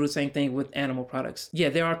also do the same thing with animal products. Yeah,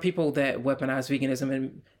 there are people that weaponize veganism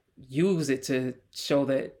and use it to show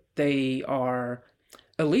that they are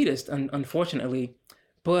elitist, unfortunately.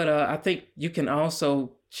 But I think you can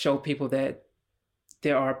also show people that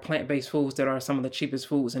there are plant-based foods that are some of the cheapest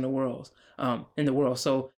foods in the world.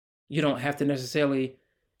 So you don't have to necessarily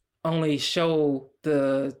only show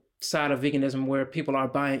the side of veganism where people are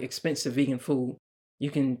buying expensive vegan food. You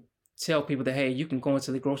can tell people that, hey, you can go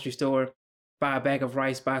into the grocery store, buy a bag of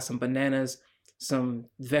rice, buy some bananas, some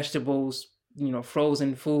vegetables,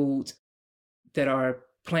 frozen foods that are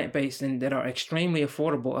plant-based and that are extremely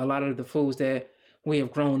affordable. A lot of the foods that we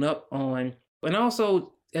have grown up on. And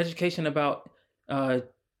also education about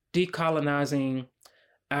decolonizing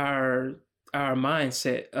our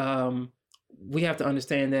mindset. We have to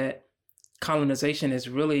understand that colonization has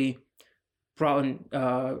really brought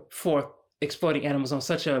forth exploiting animals on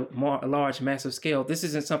such a large, massive scale. This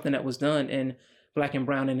isn't something that was done in Black and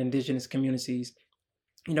brown and indigenous communities.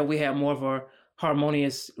 We have more of a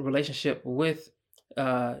harmonious relationship with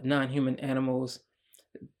non-human animals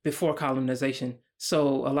before colonization.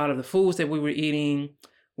 So a lot of the foods that we were eating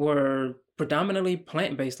were predominantly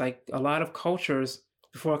plant-based. Like a lot of cultures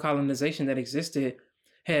before colonization that existed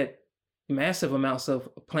had massive amounts of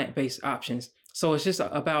plant-based options. So it's just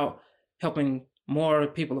about helping more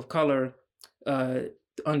people of color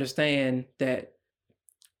understand that,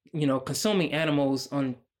 consuming animals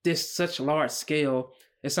on this such large scale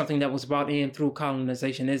is something that was brought in through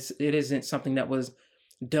colonization. It isn't something that was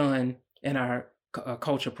done in our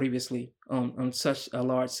culture previously on such a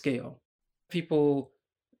large scale. People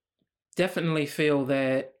definitely feel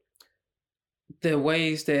that the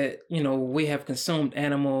ways that, we have consumed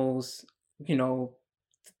animals,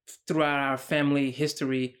 throughout our family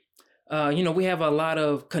history, we have a lot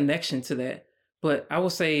of connection to that. But I will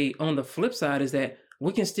say on the flip side is that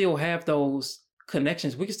we can still have those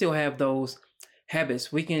connections. We can still have those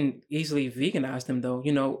habits, we can easily veganize them though.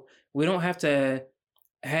 We don't have to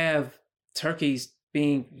have turkeys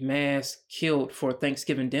being mass killed for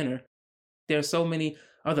Thanksgiving dinner. There are so many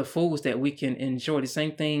other foods that we can enjoy. The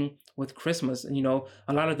same thing with Christmas.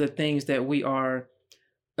 A lot of the things that we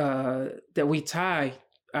tie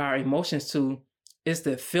our emotions to is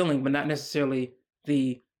the feeling, but not necessarily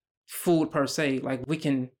the food per se. Like, we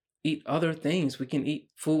can eat other things. We can eat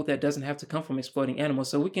food that doesn't have to come from exploiting animals.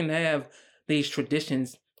 So we can have these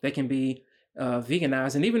traditions that can be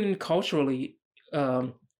veganized. And even culturally,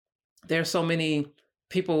 there are so many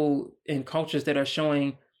people in cultures that are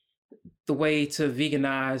showing the way to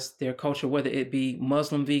veganize their culture, whether it be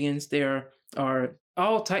Muslim vegans. There are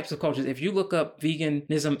all types of cultures. If you look up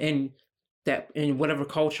veganism in whatever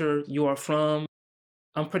culture you are from,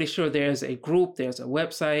 I'm pretty sure there's a group, there's a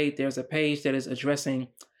website, there's a page that is addressing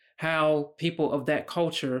how people of that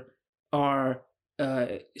culture are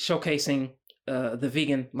showcasing the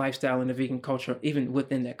vegan lifestyle and the vegan culture, even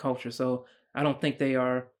within that culture. So I don't think they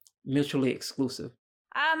are mutually exclusive.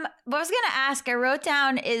 What I was gonna ask, I wrote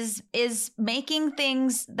down is making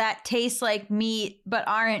things that taste like meat but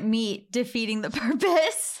aren't meat defeating the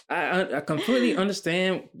purpose? I completely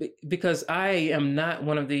understand, because I am not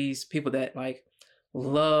one of these people that like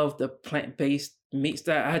love the plant-based meats.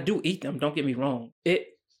 That I do eat them, don't get me wrong.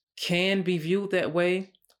 It can be viewed that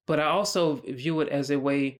way, but I also view it as a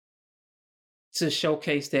way to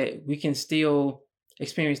showcase that we can still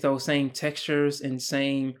experience those same textures and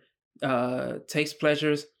same taste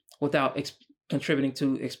pleasures without contributing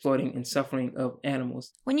to exploiting and suffering of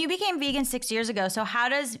animals. When you became vegan 6 years ago, so how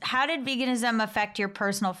did veganism affect your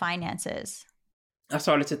personal finances? I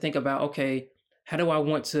started to think about, okay, how do I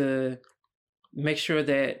want to make sure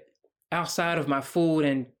that outside of my food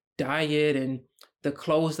and diet and the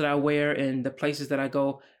clothes that I wear and the places that I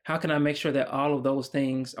go, how can I make sure that all of those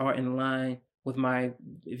things are in line with my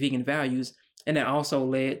vegan values? And that also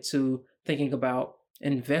led to thinking about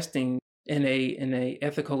investing in a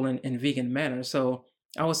ethical and vegan manner. So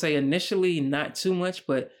I would say initially not too much,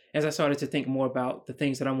 but as I started to think more about the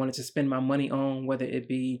things that I wanted to spend my money on, whether it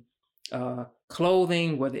be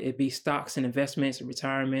clothing, whether it be stocks and investments and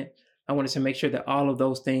retirement, I wanted to make sure that all of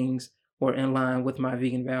those things were in line with my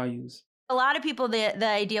vegan values. A lot of people, the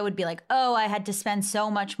idea would be like, oh, I had to spend so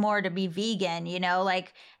much more to be vegan,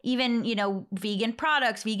 like even, vegan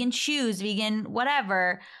products, vegan shoes, vegan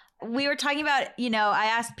whatever. We were talking about, I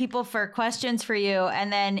asked people for questions for you,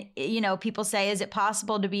 and then, people say, is it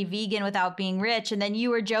possible to be vegan without being rich? And then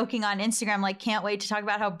you were joking on Instagram, like, can't wait to talk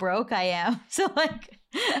about how broke I am. So like,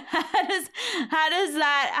 how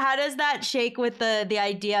does that shake with the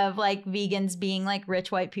idea of like vegans being like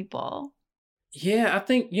rich white people? Yeah, I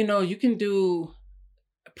think, you can do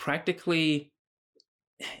practically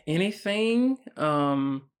anything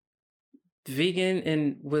vegan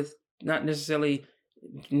and with not necessarily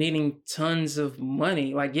needing tons of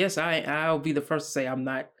money. Like, yes, I'll be the first to say I'm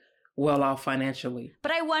not well off financially.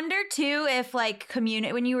 But I wonder too if like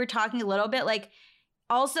when you were talking a little bit, like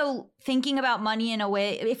also thinking about money in a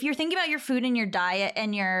way, if you're thinking about your food and your diet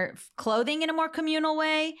and your clothing in a more communal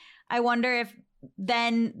way, I wonder if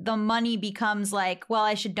then the money becomes like, well,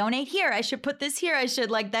 I should donate here, I should put this here, I should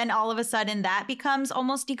like, then all of a sudden that becomes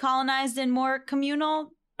almost decolonized and more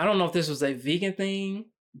communal. I don't know if this was a vegan thing,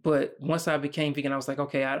 but once I became vegan, I was like,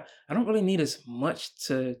 okay, I don't really need as much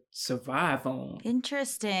to survive on.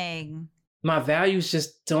 Interesting. My values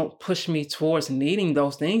just don't push me towards needing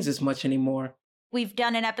those things as much anymore. We've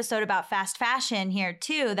done an episode about fast fashion here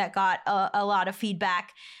too that got a lot of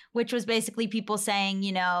feedback, which was basically people saying,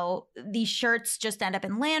 these shirts just end up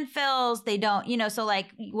in landfills. They don't, so like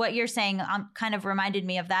what you're saying kind of reminded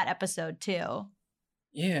me of that episode too.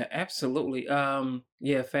 Yeah, absolutely.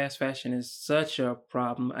 Yeah, fast fashion is such a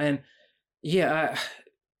problem. And yeah,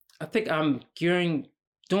 I think I'm doing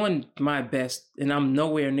my best, and I'm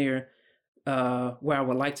nowhere near where I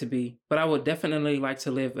would like to be, but I would definitely like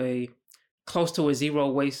to live close to a zero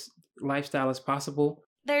waste lifestyle as possible.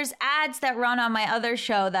 There's ads that run on my other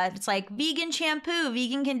show that it's like vegan shampoo,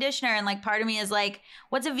 vegan conditioner. And like part of me is like,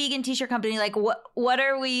 what's a vegan t-shirt company? Like what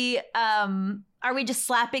are we just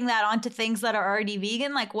slapping that onto things that are already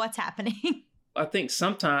vegan? Like what's happening? I think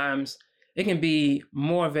sometimes it can be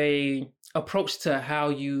more of a approach to how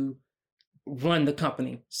you run the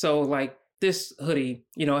company. So like this hoodie,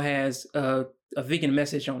 has a vegan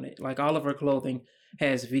message on it. Like all of our clothing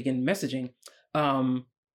has vegan messaging.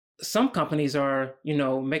 Some companies are,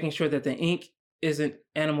 making sure that the ink isn't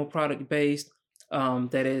animal product based,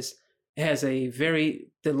 that has the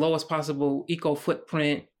lowest possible eco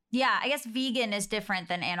footprint. Yeah, I guess vegan is different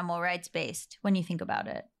than animal rights based when you think about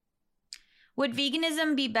it. Would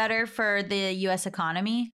veganism be better for the US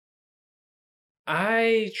economy?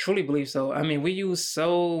 I truly believe so. I mean, we use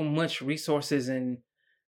so much resources and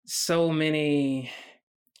so many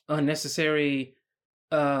unnecessary,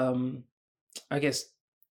 um, I guess,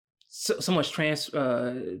 so much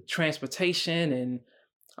transportation and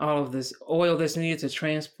all of this oil that's needed to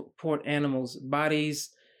transport animals' bodies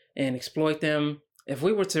and exploit them. If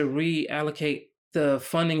we were to reallocate the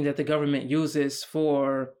funding that the government uses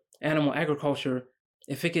for animal agriculture,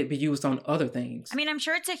 if it could be used on other things. I mean, I'm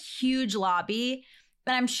sure it's a huge lobby,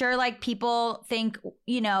 but I'm sure like people think,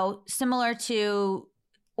 similar to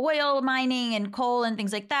oil mining and coal and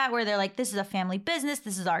things like that, where they're like, this is a family business,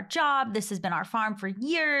 this is our job, this has been our farm for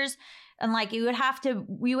years. And like we would have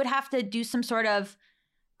to do some sort of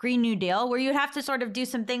Green New Deal where you would have to sort of do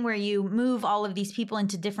something where you move all of these people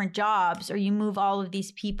into different jobs, or you move all of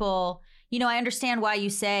these people. I understand why you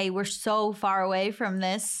say we're so far away from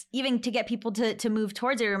this. Even to get people to move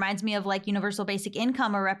towards it reminds me of like universal basic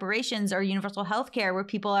income or reparations or universal health care, where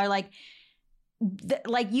people are like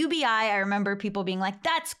UBI. I remember people being like,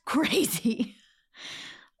 that's crazy.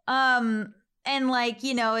 And like,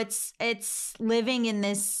 it's living in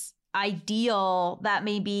this ideal that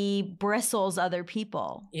maybe bristles other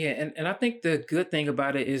people. Yeah. And I think the good thing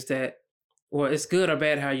about it is that, well, it's good or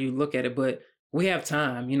bad how you look at it, but we have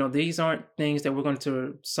time. These aren't things that we're going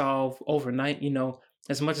to solve overnight.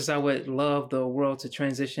 As much as I would love the world to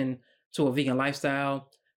transition to a vegan lifestyle,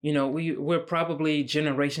 we're probably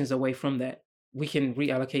generations away from that. We can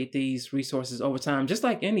reallocate these resources over time, just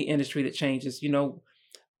like any industry that changes.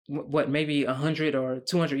 Maybe 100 or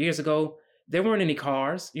 200 years ago, there weren't any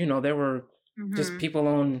cars. There were just people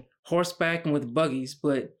on horseback and with buggies.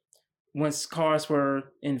 But once cars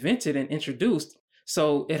were invented and introduced,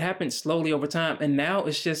 so it happened slowly over time, and now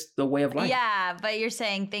it's just the way of life. Yeah, but you're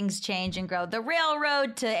saying things change and grow. The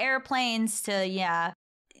railroad to airplanes to, yeah.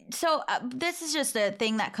 So this is just a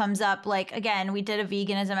thing that comes up. Like, again, we did a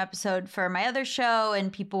veganism episode for my other show,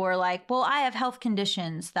 and people were like, well, I have health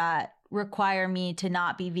conditions that require me to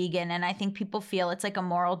not be vegan. And I think people feel it's like a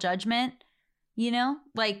moral judgment,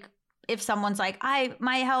 Like if someone's like,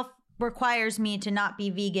 my health requires me to not be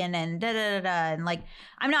vegan and and like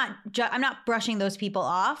I'm not brushing those people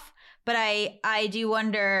off, but I do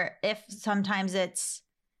wonder if sometimes it's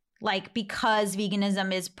like because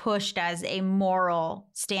veganism is pushed as a moral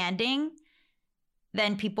standing,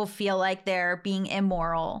 then people feel like they're being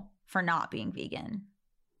immoral for not being vegan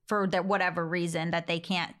for whatever reason that they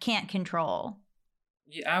can't control.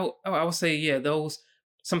 Yeah, I would say, yeah, those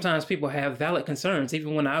sometimes people have valid concerns.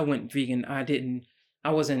 Even when I went vegan, I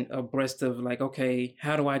wasn't abreast of like, okay,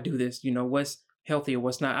 how do I do this? What's healthy or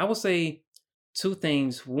what's not? I would say two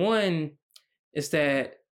things. One is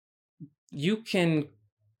that you can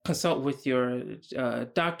consult with your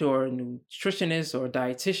doctor or nutritionist or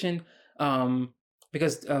dietitian,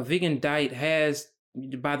 because a vegan diet has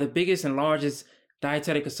by the biggest and largest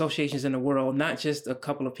dietetic associations in the world, not just a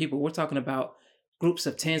couple of people. We're talking about groups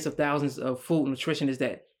of tens of thousands of food nutritionists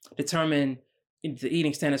that determine the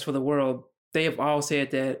eating standards for the world. They have all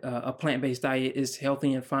said that a plant-based diet is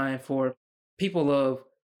healthy and fine for people of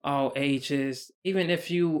all ages. Even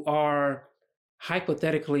if you are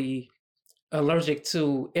hypothetically allergic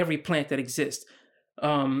to every plant that exists,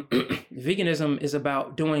 veganism is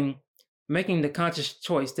about making the conscious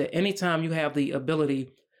choice that anytime you have the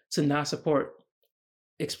ability to not support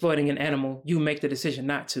exploiting an animal, you make the decision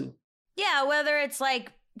not to. Yeah, whether it's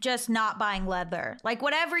like just not buying leather, like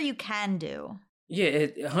whatever you can do. Yeah,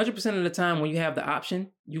 100% of the time when you have the option,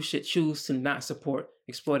 you should choose to not support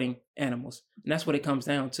exploiting animals. And that's what it comes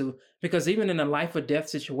down to. Because even in a life or death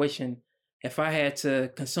situation, if I had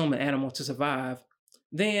to consume an animal to survive,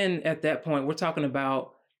 then at that point, we're talking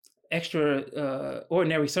about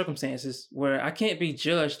extraordinary circumstances where I can't be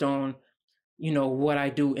judged on, what I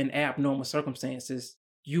do in abnormal circumstances.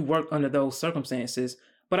 You work under those circumstances.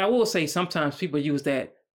 But I will say sometimes people use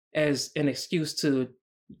that as an excuse to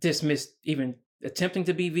dismiss even attempting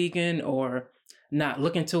to be vegan or not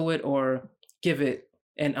look into it or give it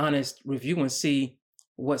an honest review and see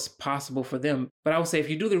what's possible for them. But I would say if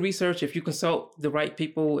you do the research, if you consult the right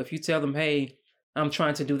people, if you tell them, hey, I'm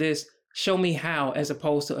trying to do this, show me how, as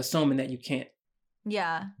opposed to assuming that you can't.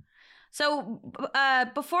 Yeah. So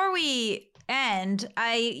before we end,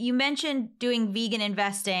 you mentioned doing vegan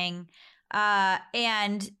investing,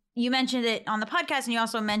 and you mentioned it on the podcast, and you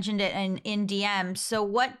also mentioned it in DMs. So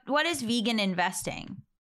what is vegan investing?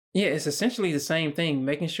 Yeah, it's essentially the same thing,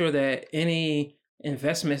 making sure that any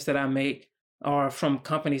investments that I make are from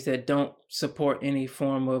companies that don't support any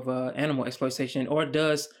form of animal exploitation or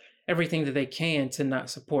does everything that they can to not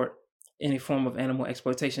support any form of animal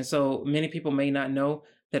exploitation. So many people may not know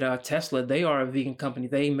that Tesla, they are a vegan company.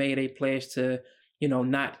 They made a pledge to,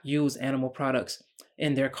 not use animal products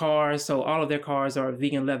in their cars. So all of their cars are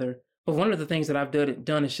vegan leather. But one of the things that I've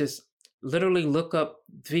done is just literally look up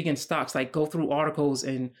vegan stocks, like go through articles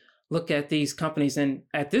and look at these companies. And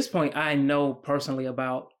at this point, I know personally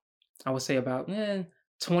about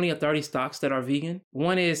 20 or 30 stocks that are vegan.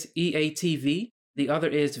 One is EATV. The other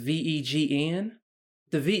is VEGN.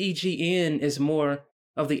 The VEGN is more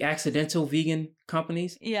of the accidental vegan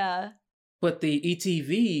companies. Yeah. But the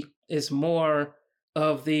ETV is more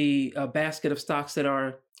of the basket of stocks that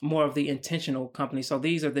are more of the intentional companies. So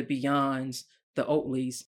these are the Beyonds, the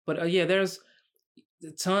Oatleys. But there's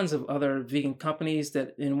tons of other vegan companies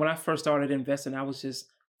and when I first started investing, I was just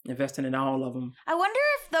investing in all of them. I wonder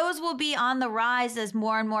if those will be on the rise as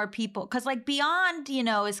more and more people, because like Beyond,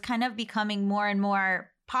 is kind of becoming more and more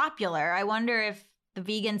popular. I wonder if the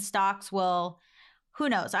vegan stocks will, who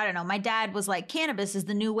knows? I don't know. My dad was like, cannabis is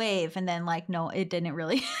the new wave. And then like, no, it didn't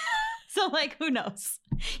really. So like, who knows?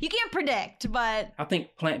 You can't predict, but. I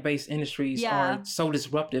think plant-based industries are so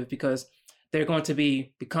disruptive because they're going to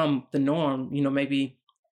become the norm, maybe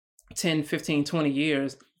 10, 15, 20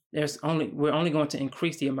 years. We're only going to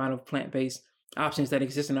increase the amount of plant-based options that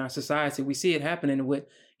exist in our society. We see it happening with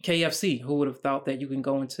KFC. Who would have thought that you can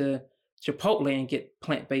go into Chipotle and get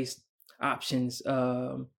plant-based options?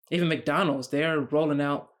 Even McDonald's, they're rolling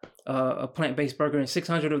out a plant-based burger in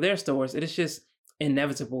 600 of their stores. It is just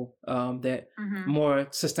inevitable that more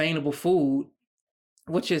sustainable food,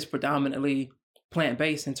 which is predominantly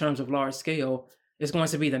plant-based in terms of large scale, is going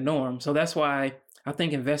to be the norm. So that's why I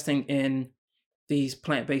think investing in these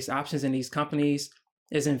plant-based options in these companies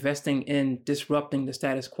is investing in disrupting the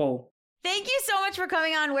status quo. Thank you so much for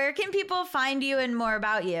coming on. Where can people find you and more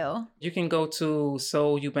about you? You can go to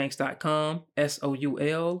souleubanks.com,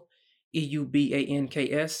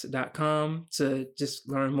 SOULEUBANKS.com to just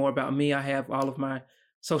learn more about me. I have all of my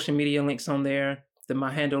social media links on there.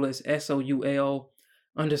 My handle is SOUL_Eubanks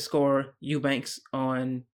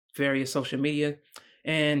on various social media.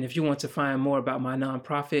 And if you want to find more about my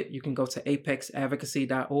nonprofit, you can go to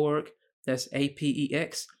apexadvocacy.org. That's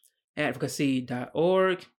APEX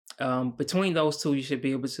advocacy.org. Between those two, you should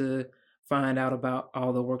be able to find out about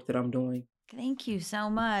all the work that I'm doing. Thank you so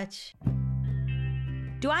much.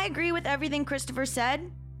 Do I agree with everything Christopher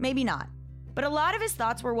said? Maybe not. But a lot of his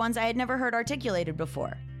thoughts were ones I had never heard articulated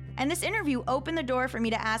before. And this interview opened the door for me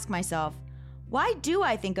to ask myself, why do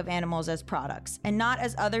I think of animals as products and not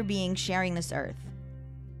as other beings sharing this earth?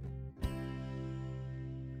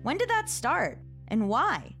 When did that start? And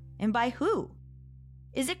why? And by who?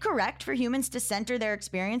 Is it correct for humans to center their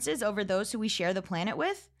experiences over those who we share the planet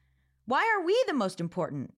with? Why are we the most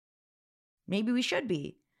important? Maybe we should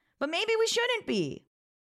be, but maybe we shouldn't be.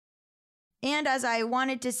 And as I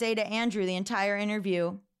wanted to say to Andrew the entire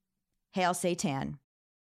interview, Hail Satan.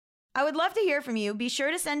 I would love to hear from you. Be sure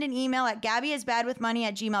to send an email at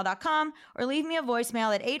gabbyisbadwithmoney@gmail.com or leave me a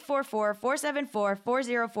voicemail at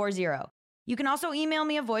 844-474-4040. You can also email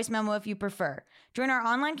me a voice memo if you prefer. Join our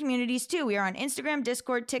online communities too. We are on Instagram,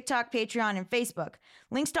 Discord, TikTok, Patreon, and Facebook.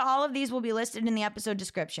 Links to all of these will be listed in the episode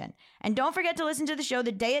description. And don't forget to listen to the show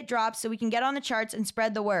the day it drops so we can get on the charts and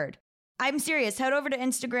spread the word. I'm serious. Head over to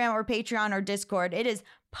Instagram or Patreon or Discord. It is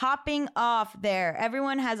popping off there.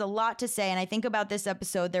 Everyone has a lot to say, and I think about this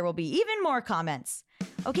episode, there will be even more comments.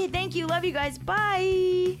 Okay, thank you. Love you guys.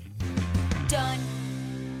 Bye. Done.